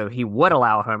mound, so he would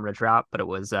allow a homer to Trout, but it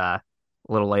was a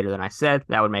little later than I said.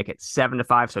 That would make it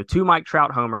 7-5. So 2 Mike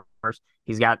Trout homers.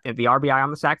 He's got the RBI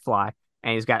on the sac fly,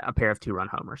 and he's got a pair of 2-run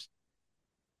homers.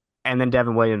 And then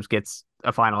Devin Williams gets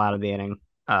a final out of the inning,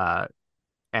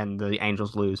 and the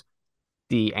Angels lose.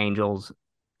 The Angels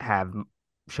have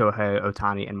Shohei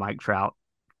Ohtani and Mike Trout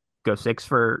go 6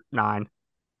 for 9.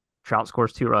 Trout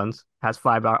scores 2 runs, has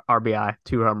 5 RBI,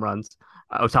 2 home runs.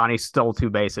 Ohtani stole 2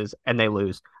 bases, and they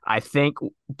lose. I think,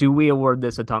 do we award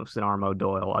this a Tungsten Armo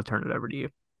Doyle? I'll turn it over to you.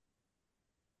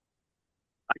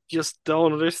 I just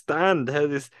don't understand how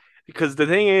this, because the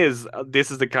thing is,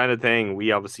 this is the kind of thing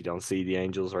we obviously don't see the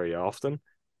Angels very often.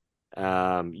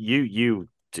 You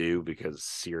do,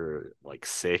 because you're like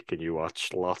sick and you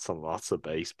watch lots and lots of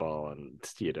baseball, and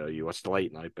you watch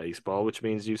late night baseball, which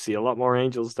means you see a lot more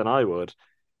Angels than I would.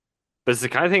 But it's the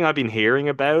kind of thing I've been hearing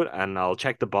about, and I'll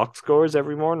check the box scores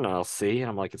every morning and I'll see,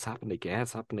 and I'm like, it's happened again,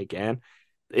 it's happened again.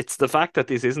 It's the fact that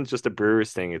this isn't just a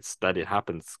Brewers thing, it's that it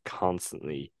happens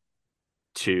constantly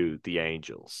to the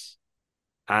Angels.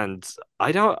 And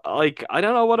I don't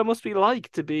know what it must be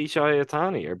like to be Shohei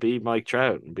Ohtani or be Mike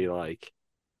Trout and be like,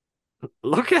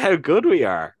 look at how good we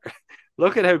are.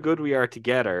 Look at how good we are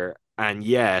together. And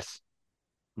yet,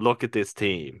 look at this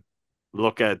team.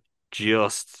 Look at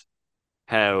just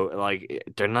how, like,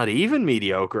 they're not even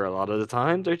mediocre a lot of the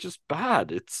time. They're just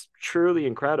bad. It's truly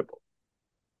incredible.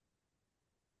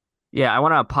 Yeah, I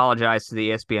want to apologize to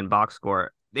the ESPN box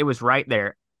score. It was right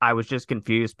there. I was just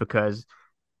confused because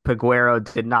Peguero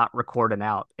did not record an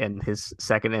out in his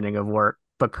second inning of work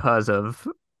because of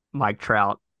Mike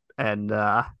Trout and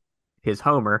his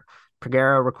homer.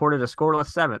 Peguero recorded a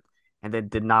scoreless seventh and then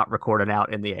did not record an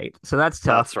out in the eighth. So that's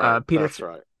tough. That's right. That's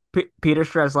right. Peter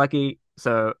Strzelecki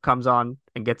comes on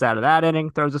and gets out of that inning,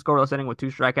 throws a scoreless inning with 2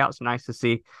 strikeouts. Nice to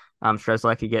see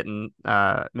Strzelecki getting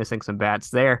missing some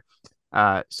bats there.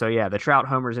 So yeah, the Trout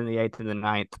homers in the 8th and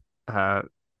the 9th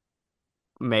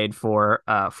made for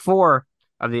 4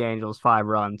 of the Angels' 5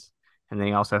 runs, and then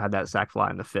he also had that sac fly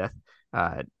in the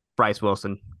 5th. Bryce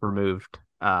Wilson removed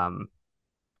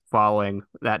following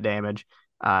that damage,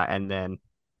 and then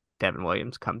Devin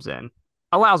Williams comes in,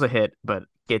 allows a hit, but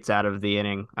gets out of the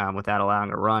inning without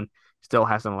allowing a run. Still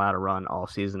hasn't allowed a run all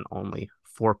season. Only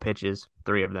 4 pitches,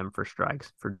 3 of them for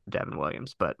strikes for Devin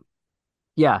Williams. But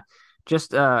yeah,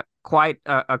 just quite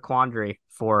a quandary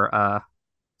for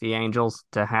the Angels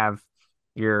to have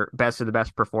your best of the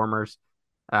best performers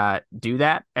do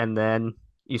that, and then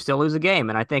you still lose a game.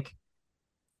 And I think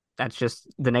that's just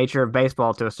the nature of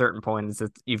baseball to a certain point, is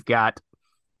that you've got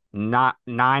not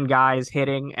 9 guys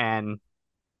hitting and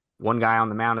 1 guy on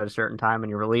the mound at a certain time in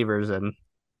your relievers, and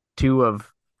 2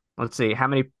 of, let's see, how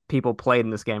many people played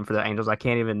in this game for the Angels? I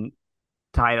can't even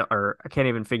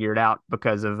figure it out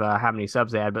because of how many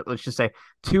subs they had, but let's just say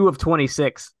 2 of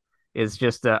 26 is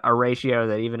just a ratio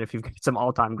that, even if you've got some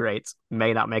all-time greats,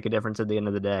 may not make a difference at the end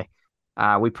of the day.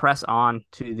 We press on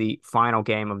to the final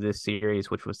game of this series,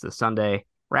 which was the Sunday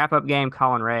wrap-up game.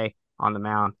 Colin Ray on the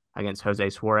mound against Jose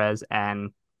Suarez,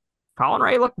 and Colin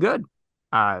Ray looked good.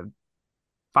 5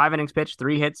 innings pitched,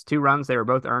 3 hits, 2 runs. They were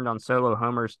both earned on solo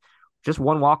homers, just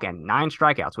 1 walk and 9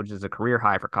 strikeouts, which is a career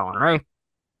high for Colin Ray.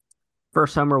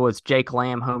 First homer was Jake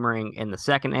Lamb homering in the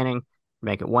 2nd inning,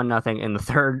 make it 1-0. In the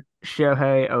 3rd,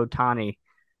 Shohei Ohtani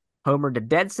homered to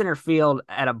dead center field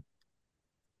at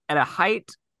a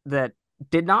height that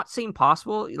did not seem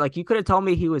possible. Like, you could have told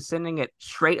me he was sending it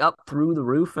straight up through the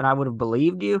roof, and I would have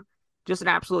believed you. Just an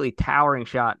absolutely towering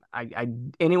shot.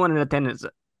 Anyone in attendance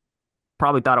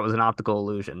probably thought it was an optical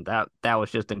illusion. That was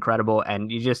just incredible,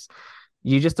 and you just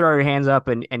throw your hands up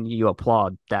and you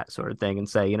applaud that sort of thing and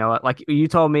say, you know what, like you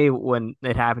told me when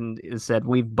it happened, it said,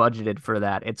 we've budgeted for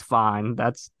that. It's fine.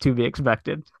 That's to be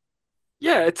expected.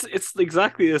 Yeah, it's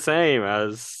exactly the same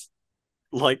as,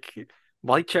 like,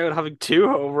 Mike Trout having 2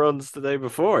 home runs the day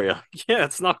before. Yeah,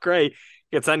 it's not great.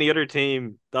 Against any other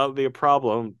team, that would be a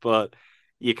problem. But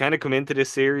you kind of come into this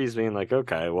series being like,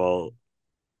 okay, well,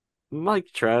 Mike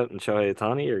Trout and Shohei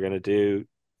Ohtani are going to do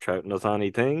Trout and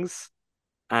Ohtani things,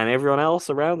 and everyone else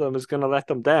around them is going to let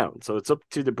them down. So it's up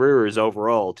to the Brewers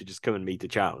overall to just come and meet the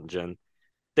challenge. And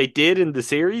they did in the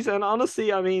series. And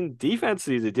honestly, I mean,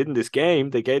 defensively, they did in this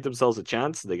game. They gave themselves a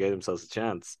chance.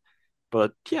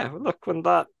 But yeah, look, when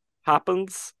that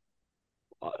happens,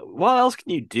 what else can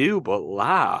you do but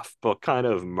laugh, but kind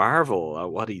of marvel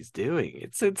at what he's doing?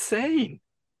 It's insane.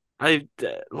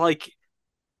 Like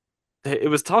it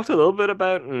was talked a little bit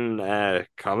about in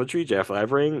commentary. Jeff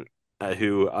Levering,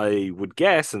 who I would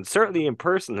guess, and certainly in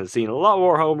person, has seen a lot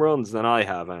more home runs than I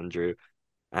have, Andrew.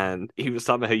 And he was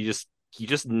talking about how you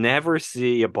just never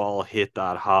see a ball hit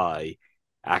that high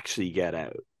actually get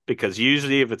out, because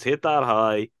usually if it's hit that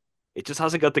high, it just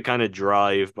hasn't got the kind of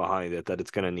drive behind it that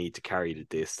it's going to need to carry the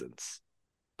distance.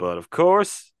 But of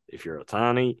course, if you're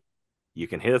Ohtani, you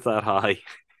can hit that high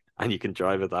and you can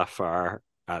drive it that far,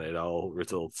 and it all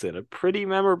results in a pretty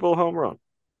memorable home run.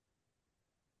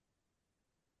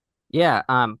 Yeah,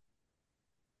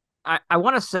 I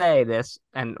want to say this,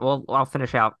 and I'll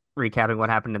finish out recapping what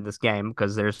happened in this game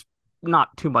because there's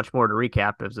not too much more to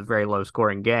recap. It was a very low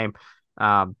scoring game.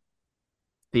 Um,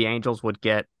 the Angels would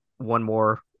get one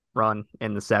more run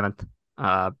in the seventh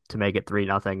to make it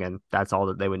 3-0, and that's all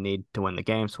that they would need to win the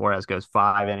game. Suarez goes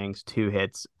 5 innings, 2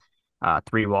 hits,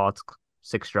 3 walks,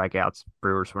 6 strikeouts.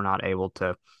 Brewers were not able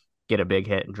to get a big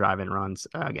hit and drive in runs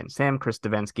against him. Chris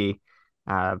Davinsky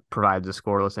provides a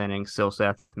scoreless inning.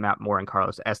 Silseth, Matt Moore, and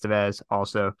Carlos Estevez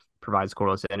also provide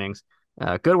scoreless innings.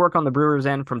 Good work on the Brewers'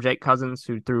 end from Jake Cousins,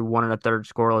 who threw 1 1/3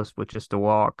 scoreless with just a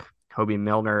walk. Hobie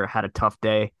Milner had a tough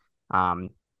day.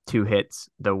 2 hits.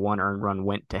 The 1 earned run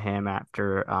went to him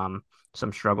after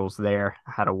some struggles there.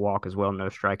 Had a walk as well, no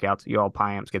strikeouts. Yoel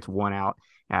Payamps gets 1 out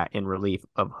in relief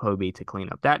of Hobie to clean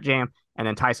up that jam. And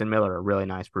then Tyson Miller, a really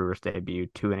nice Brewers debut,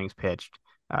 2 innings pitched,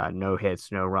 no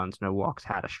hits, no runs, no walks,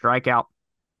 had a strikeout.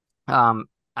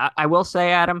 I will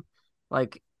say, Adam,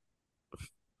 like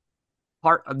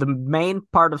the main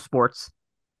part of sports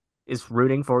is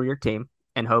rooting for your team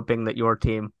and hoping that your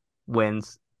team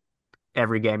wins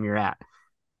every game you're at.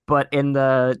 But in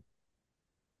the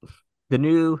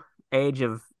new age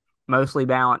of mostly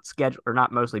balanced schedule, or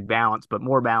not mostly balanced, but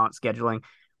more balanced scheduling,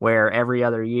 where every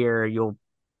other year you'll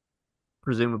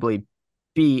presumably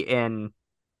be in,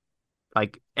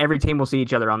 like, every team will see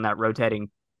each other on that rotating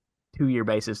 2-year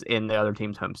basis in the other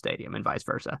team's home stadium and vice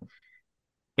versa.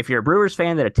 If you're a Brewers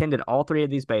fan that attended all 3 of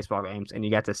these baseball games and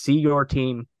you got to see your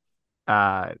team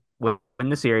win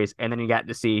the series, and then you got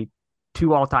to see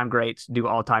 2 all-time greats do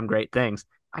all-time great things,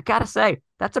 I gotta say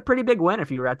that's a pretty big win if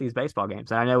you were at these baseball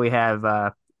games. And I know we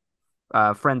have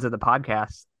friends of the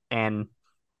podcast and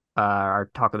our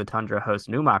Talk of the Tundra host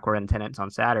Newmark were in attendance on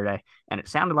Saturday, and it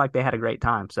sounded like they had a great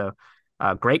time. So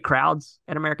great crowds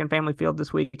at American Family Field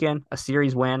this weekend, a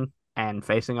series win, and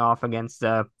facing off against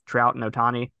Trout and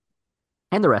Ohtani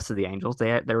and the rest of the Angels.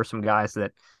 There were some guys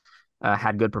that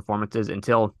had good performances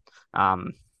until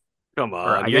Come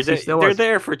on, I guess they're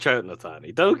there for Trout and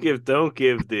Ohtani. Don't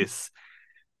give this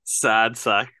sad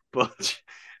sack bunch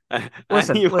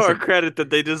any more credit that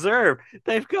they deserve.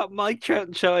 They've got Mike Trout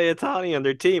and Shohei Ohtani on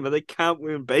their team, and they can't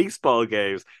win baseball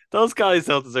games. Those guys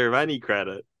don't deserve any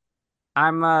credit.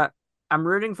 I'm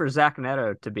rooting for Zach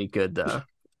Neto to be good though.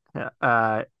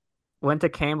 Went to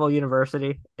Campbell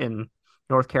University in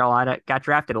North Carolina. Got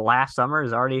drafted last summer.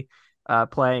 Is already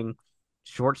playing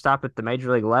shortstop at the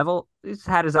major league level. He's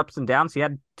had his ups and downs. He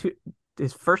had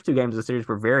his first 2 games of the series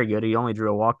were very good. He only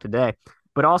drew a walk today.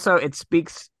 But also it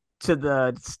speaks to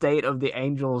the state of the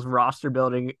Angels roster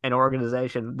building and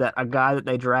organization that a guy that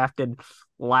they drafted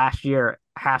last year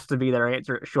has to be their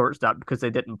answer at shortstop because they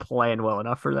didn't play in well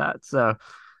enough for that. So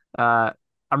I'm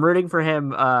rooting for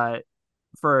him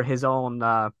for his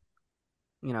own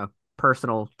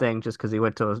personal thing, just because he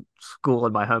went to a school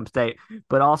in my home state.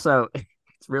 But also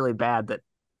it's really bad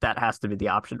that has to be the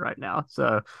option right now.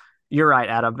 So you're right,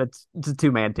 Adam. It's a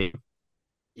 2-man team.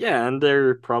 Yeah, and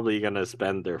they're probably going to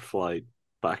spend their flight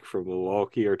back from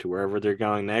Milwaukee or to wherever they're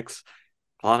going next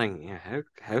plotting,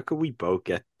 how could we both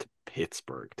get to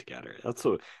Pittsburgh together? That's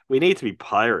what we need to be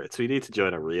pirates. We need to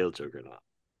join a real juggernaut.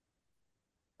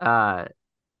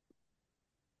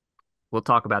 We'll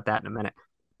talk about that in a minute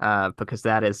because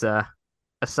that is a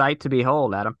sight to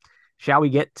behold, Adam. Shall we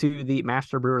get to the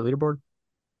Master Brewer leaderboard?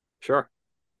 Sure.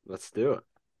 Let's do it.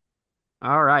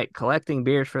 All right. Collecting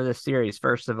beers for this series.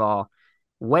 First of all,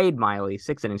 Wade Miley,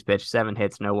 6 innings pitched, 7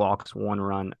 hits, no walks, 1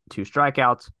 run, 2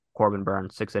 strikeouts. Corbin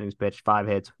Burns, 6 innings pitched, 5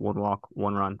 hits, 1 walk,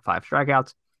 1 run, 5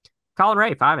 strikeouts. Colin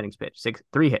Ray, 5 innings pitched,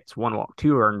 3 hits, 1 walk,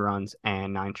 2 earned runs,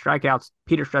 and 9 strikeouts.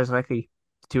 Peter Strzelecki,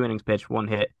 2 innings pitched, 1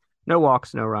 hit, no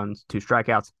walks, no runs, 2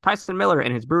 strikeouts. Tyson Miller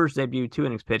in his Brewers debut, 2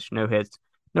 innings pitched, no hits,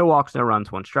 no walks, no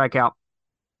runs, 1 strikeout.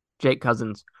 Jake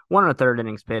Cousins, 1 1/3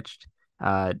 innings pitched,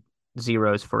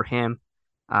 zeros for him.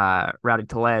 Rowdy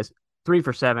Tellez, 3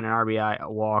 for 7, an RBI,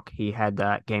 a walk. He had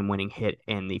that game-winning hit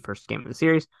in the first game of the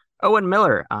series. Owen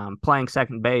Miller playing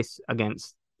second base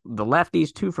against the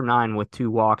lefties, 2 for 9 with 2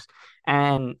 walks.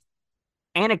 And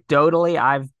anecdotally,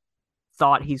 I've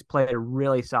thought he's played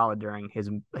really solid during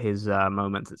his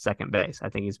moments at second base. I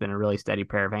think he's been a really steady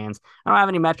pair of hands. I don't have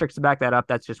any metrics to back that up.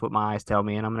 That's just what my eyes tell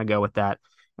me, and I'm going to go with that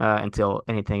until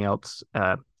anything else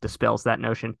dispels that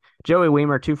notion. Joey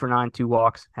Wiemer, 2 for 9, 2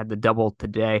 walks, had the double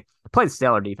today. Played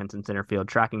stellar defense in center field,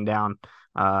 tracking down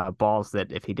balls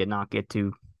that if he did not get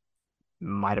to,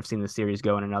 might have seen the series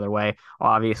go in another way.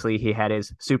 Obviously, he had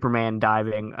his Superman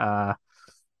diving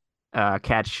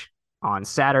catch on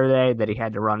Saturday that he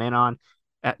had to run in on.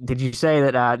 Did you say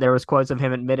that there was quotes of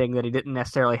him admitting that he didn't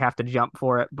necessarily have to jump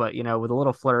for it, but with a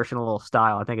little flourish and a little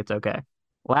style, I think it's okay.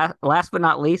 Last but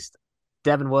not least,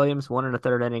 Devin Williams, 1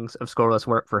 1/3 innings of scoreless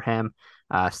work for him.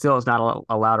 Still is not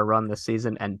allowed to run this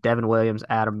season, and Devin Williams,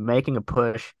 Adam, making a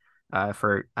push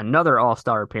for another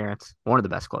All-Star appearance, one of the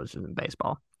best closers in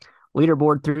baseball.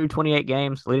 Leaderboard through 28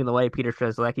 games, leading the way, Peter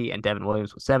Strzelecki and Devin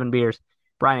Williams with 7 beers.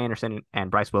 Brian Anderson and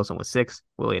Bryce Wilson with 6.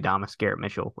 Willie Adames, Garrett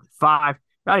Mitchell with 5.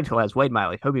 Rowdy Tellez, Wade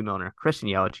Miley, Hobie Milner, Christian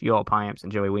Yelich, Yoel Payamps,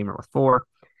 and Joey Wiemer with 4.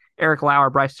 Eric Lauer,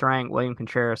 Bryce Terang, William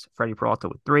Contreras, Freddie Peralta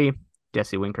with 3.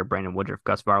 Jesse Winker, Brandon Woodruff,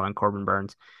 Gus Varlin, Corbin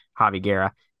Burns, Javi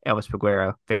Guerra, Elvis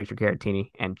Peguero, Victor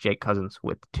Caratini, and Jake Cousins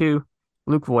with 2.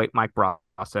 Luke Voigt, Mike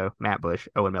Brasso, Matt Bush,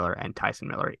 Owen Miller, and Tyson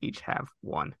Miller each have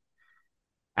 1.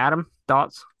 Adam,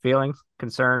 thoughts, feelings,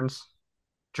 concerns,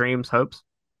 dreams, hopes?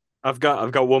 I've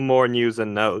got one more news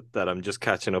and note that I'm just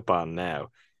catching up on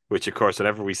now, which of course,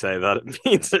 whenever we say that, it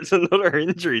means there's another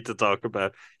injury to talk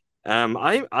about.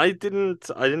 I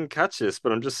didn't catch this,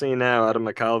 but I'm just seeing now Adam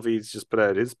McAlvey's just put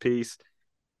out his piece,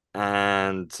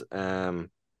 and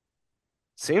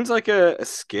seems like a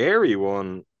scary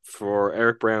one for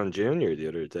Eric Brown Jr. the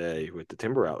other day with the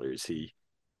Timber Rattlers. He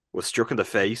was struck in the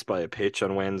face by a pitch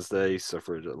on Wednesday,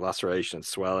 suffered a laceration and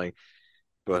swelling,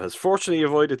 but has fortunately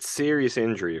avoided serious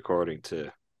injury, according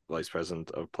to Vice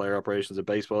President of Player Operations and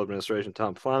Baseball Administration,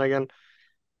 Tom Flanagan.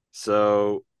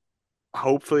 So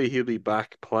hopefully he'll be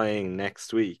back playing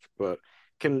next week. But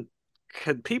can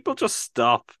people just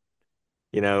stop,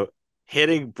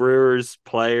 hitting Brewers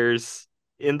players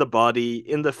in the body,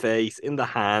 in the face, in the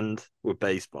hand with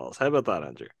baseballs? How about that,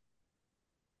 Andrew?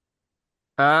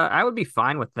 I would be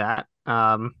fine with that,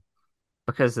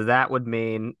 because that would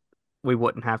mean we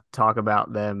wouldn't have to talk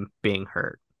about them being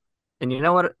hurt. And you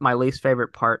know what my least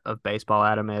favorite part of baseball,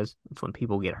 Adam, is? It's when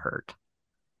people get hurt.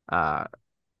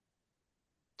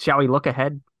 Shall we look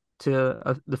ahead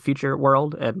to the future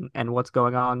world and what's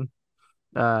going on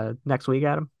next week,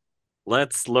 Adam?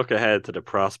 Let's look ahead to the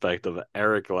prospect of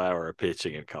Eric Lauer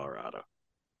pitching in Colorado.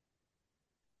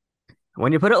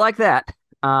 When you put it like that.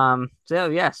 So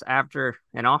yes, after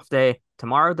an off day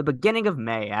tomorrow, the beginning of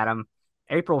May, Adam,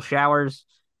 April showers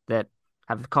that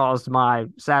have caused my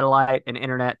satellite and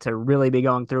internet to really be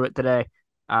going through it today,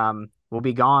 will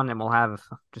be gone, and we'll have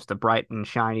just a bright and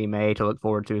shiny May to look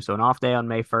forward to. So an off day on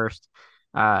May 1st.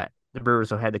 The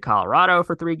Brewers will head to Colorado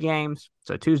for 3 games.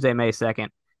 So Tuesday, May 2nd,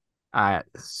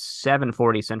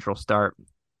 7:40 Central start.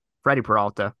 Freddie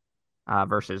Peralta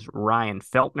versus Ryan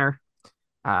Feltner.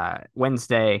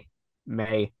 Wednesday,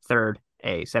 May 3rd,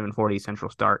 a 7:40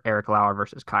 Central start. Eric Lauer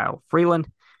versus Kyle Freeland.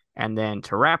 And then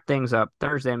to wrap things up,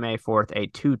 Thursday, May 4th, a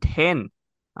 2:10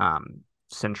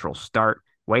 Central start.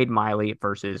 Wade Miley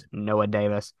versus Noah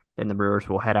Davis. Then the Brewers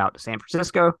will head out to San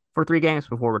Francisco for 3 games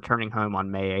before returning home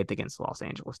on May 8th against the Los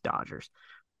Angeles Dodgers.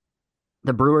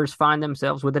 The Brewers find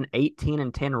themselves with an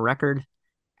 18-10 record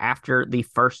after the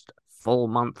first full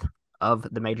month of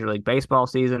the Major League Baseball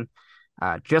season,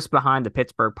 just behind the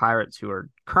Pittsburgh Pirates, who are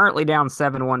currently down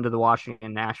 7-1 to the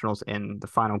Washington Nationals in the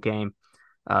final game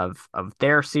of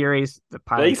their series. The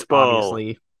Pirates,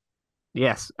 obviously,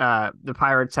 yes, the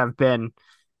Pirates have been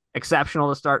exceptional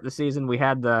to start the season. We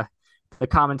had the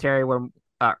commentary where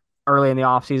early in the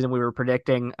offseason we were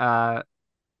predicting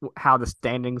how the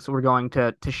standings were going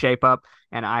to shape up,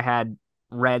 and I had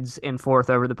Reds in 4th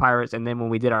over the Pirates, and then when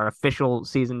we did our official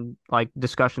season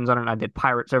discussions on it, I did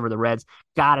Pirates over the Reds.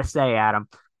 Gotta say, Adam,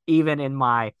 even in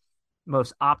my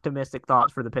most optimistic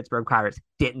thoughts for the Pittsburgh Pirates,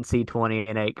 didn't see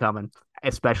 20-8 coming,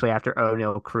 especially after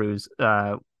O'Neal Cruz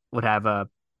would have a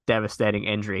devastating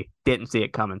injury. Didn't see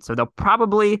it coming. So they'll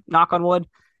probably, knock on wood,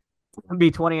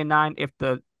 be 20-9 if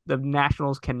the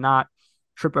Nationals cannot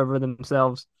trip over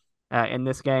themselves in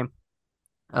this game.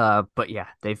 But yeah,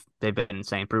 they've been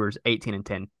insane. Brewers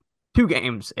 18-10, 2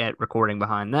 games at recording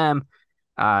behind them.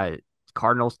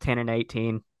 Cardinals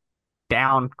 10-18,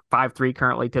 down 5-3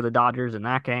 currently to the Dodgers in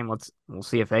that game. We'll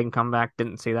see if they can come back.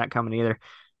 Didn't see that coming either.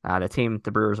 The team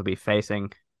the Brewers will be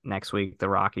facing next week, the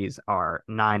Rockies, are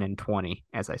 9-20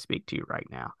 as I speak to you right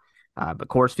now. But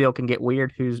Coors Field can get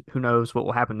weird. Who knows what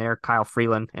will happen there? Kyle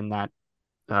Freeland in that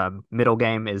middle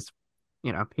game is,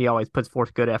 he always puts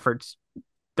forth good efforts,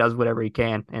 does whatever he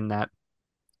can in that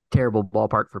terrible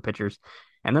ballpark for pitchers.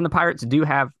 And then the Pirates do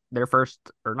have their first,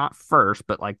 or not first,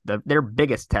 but like their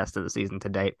biggest test of the season to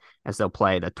date, as they'll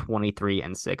play the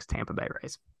 23-6 Tampa Bay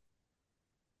Rays.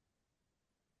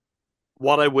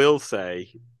 What I will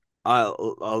say,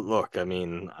 I'll look. I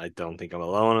mean, I don't think I'm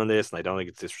alone on this, and I don't think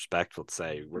it's disrespectful to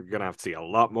say we're gonna have to see a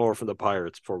lot more from the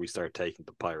Pirates before we start taking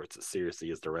the Pirates as seriously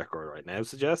as the record right now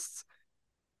suggests.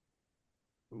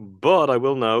 But I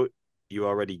will note, you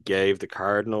already gave the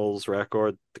Cardinals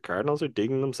record. The Cardinals are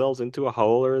digging themselves into a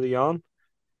hole early on,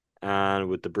 and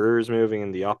with the Brewers moving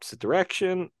in the opposite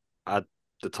direction at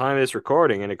the time of this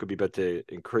recording, and it could be about to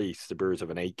increase. The Brewers have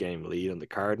an 8-game lead on the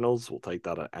Cardinals. We'll take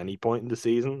that at any point in the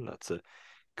season. That's a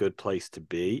good place to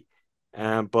be.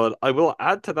 But I will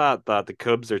add to that the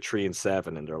Cubs are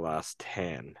 3-7 in their last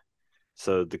 10.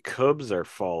 So the Cubs are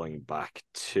falling back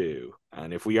too.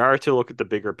 And if we are to look at the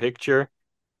bigger picture,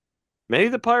 maybe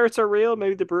the Pirates are real.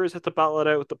 Maybe the Brewers have to battle it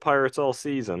out with the Pirates all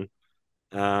season.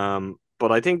 But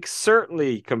I think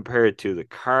certainly compared to the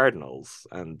Cardinals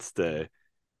and the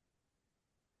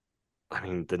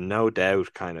no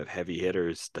doubt kind of heavy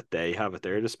hitters that they have at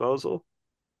their disposal,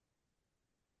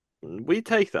 we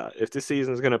take that. If this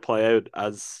season is going to play out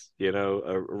as,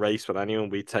 a race with anyone,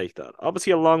 we take that.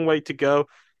 Obviously, a long way to go.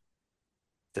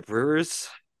 The Brewers,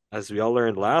 as we all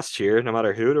learned last year, no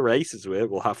matter who the race is with,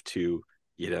 will have to,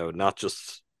 not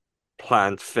just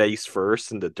plant face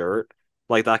first in the dirt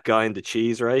like that guy in the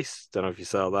cheese race. Don't know if you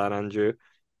saw that, Andrew.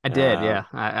 I did, yeah.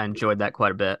 I enjoyed that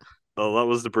quite a bit. Well, that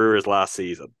was the Brewers last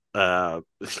season.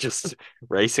 Just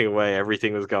racing away,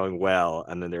 everything was going well,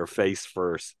 and then they were face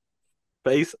first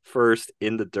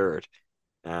in the dirt.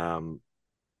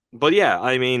 But yeah,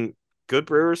 I mean, good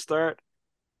Brewers start,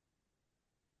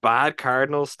 bad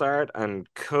Cardinals start, and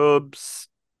Cubs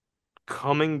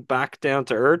coming back down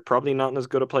to earth, probably not in as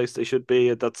good a place they should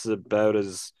be. That's about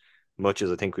as much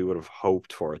as I think we would have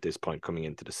hoped for at this point coming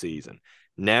into the season.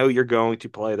 Now you're going to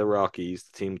play the Rockies,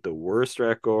 the team with the worst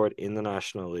record in the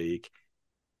National League.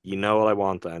 You know what I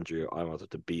want, Andrew? I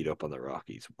wanted to beat up on the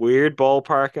Rockies. Weird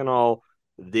ballpark and all.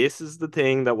 This is the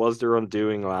thing that was their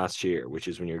undoing last year, which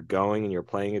is when you're going and you're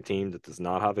playing a team that does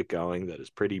not have it going, that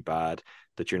is pretty bad,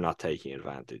 that you're not taking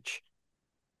advantage.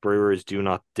 Brewers do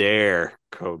not dare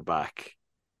come back,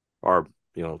 or,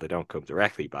 they don't come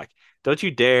directly back. Don't you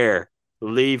dare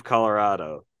leave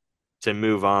Colorado to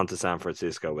move on to San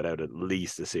Francisco without at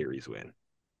least a series win.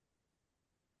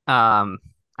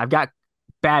 I've got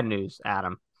bad news,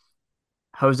 Adam.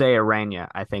 Jose Urena,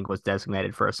 I think, was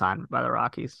designated for assignment by the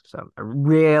Rockies. So I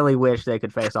really wish they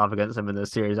could face off against him in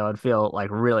this series. I would feel like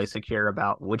really secure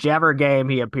about whichever game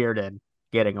he appeared in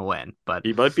getting a win. But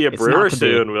he might be a Brewer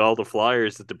soon with all the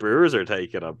flyers that the Brewers are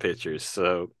taking on pitchers.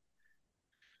 So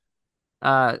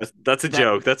that's a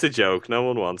joke. That's a joke. No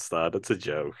one wants that. That's a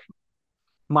joke.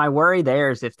 My worry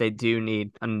there is if they do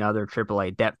need another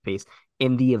AAA depth piece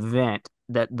in the event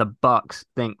that the Bucks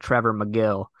think Trevor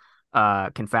McGill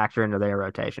can factor into their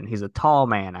rotation. He's a tall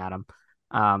man, Adam.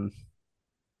 I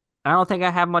don't think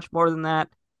I have much more than that.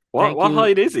 What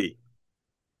height is he?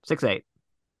 6'8".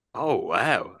 Oh,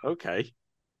 wow. Okay.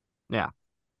 Yeah.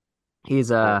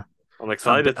 He's I'm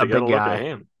excited to get a look at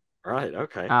him. Right,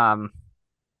 okay.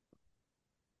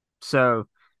 So,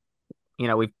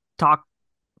 we've talked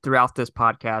throughout this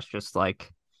podcast just like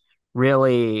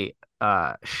really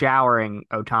showering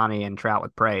Ohtani and Trout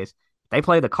with praise. They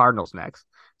play the Cardinals next.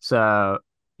 So,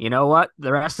 you know what?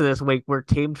 The rest of this week, we're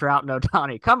Team Trout and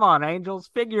Ohtani. Come on,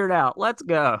 Angels. Figure it out. Let's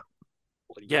go.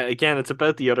 Yeah, again, it's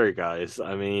about the other guys.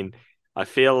 I mean, I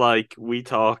feel like we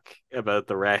talk about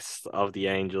the rest of the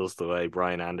Angels the way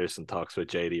Brian Anderson talks with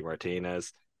JD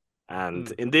Martinez.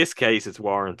 And in this case, it's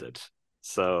warranted.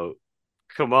 So,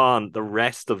 come on, the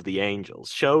rest of the Angels.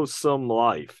 Show some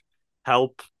life.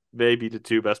 Help maybe the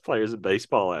two best players in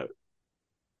baseball out.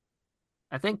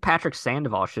 I think Patrick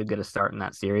Sandoval should get a start in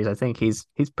that series. I think he's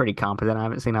pretty competent. I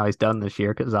haven't seen how he's done this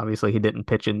year because obviously he didn't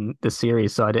pitch in this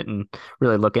series, so I didn't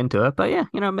really look into it. But yeah,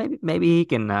 maybe he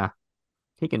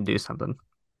can do something.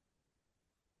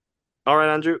 All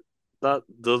right, Andrew, that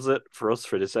does it for us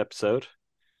for this episode.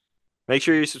 Make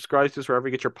sure you subscribe to us wherever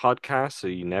you get your podcasts so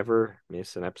you never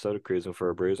miss an episode of Cruising for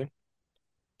a Bruising.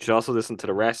 You should also listen to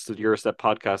the rest of the Eurostep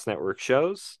Podcast Network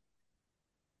shows.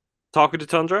 Talking to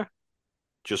Tundra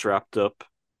just wrapped up.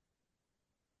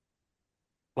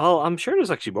 Well, I'm sure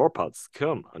there's actually more pods to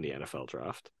come on the NFL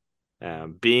draft.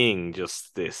 Being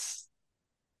just this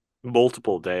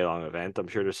multiple day long event, I'm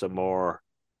sure there's some more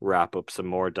wrap up, some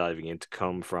more diving in to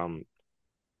come from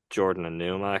Jordan and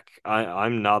Numac.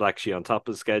 I'm not actually on top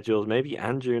of the schedules. Maybe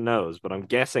Andrew knows, but I'm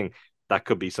guessing that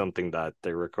could be something that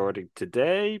they're recording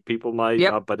today. People might,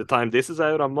 Yep. by the time this is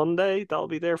out on Monday, that'll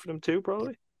be there for them too,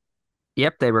 probably.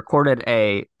 Yep, they recorded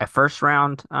a first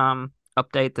round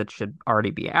update that should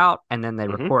already be out, and then they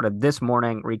recorded this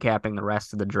morning recapping the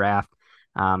rest of the draft.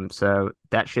 So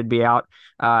that should be out.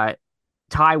 Ty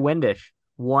Windish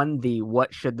won the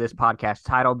 "What should this podcast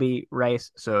title be"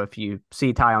 race. So if you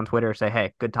see Ty on Twitter, say,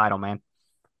 "Hey, good title, man."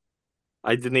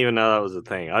 I didn't even know that was a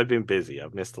thing. I've been busy.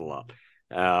 I've missed a lot.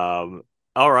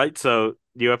 All right, so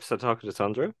new episode Talking to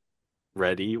Tundra,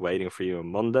 ready, waiting for you on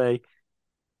Monday.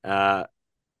 We've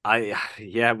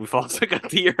also got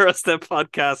the Eurostep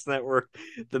Podcast Network,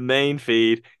 the main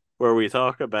feed, where we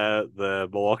talk about the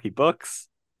Milwaukee Bucks.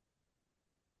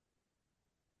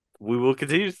 We will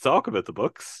continue to talk about the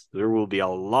Bucks. There will be a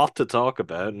lot to talk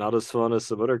about, not as fun as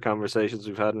some other conversations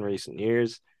we've had in recent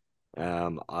years.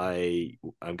 I'm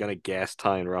gonna guess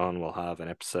Ty and Ron will have an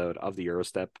episode of the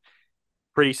Eurostep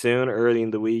pretty soon, early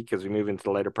in the week, as we move into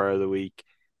the later part of the week.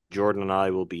 Jordan and I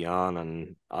will be on,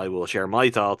 and I will share my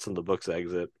thoughts on the Bucks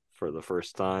exit for the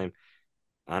first time.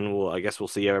 And we'll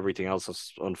see how everything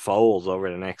else unfolds over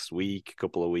the next week,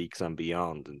 couple of weeks, and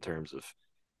beyond in terms of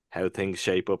how things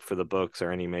shape up for the Bucks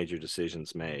or any major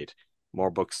decisions made.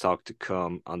 More Bucks talk to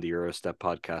come on the Eurostep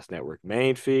Podcast Network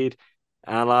main feed.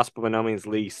 And last but by no means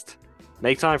least,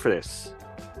 make time for this,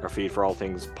 our feed for all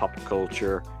things pop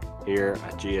culture here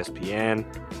at GSPN,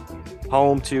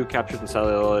 home to Captured in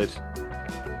Celluloid,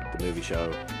 the movie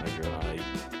show Andrew and I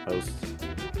host,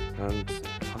 and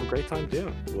have a great time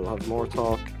doing it. We'll have more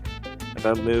talk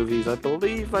about movies, I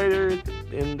believe, later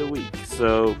in the week.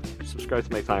 So subscribe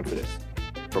to make time for this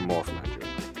for more from Andrew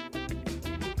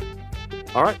and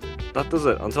I. All right, that does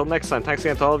it. Until next time, thanks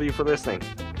again to all of you for listening.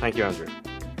 Thank you, Andrew.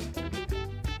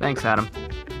 Thanks, Adam.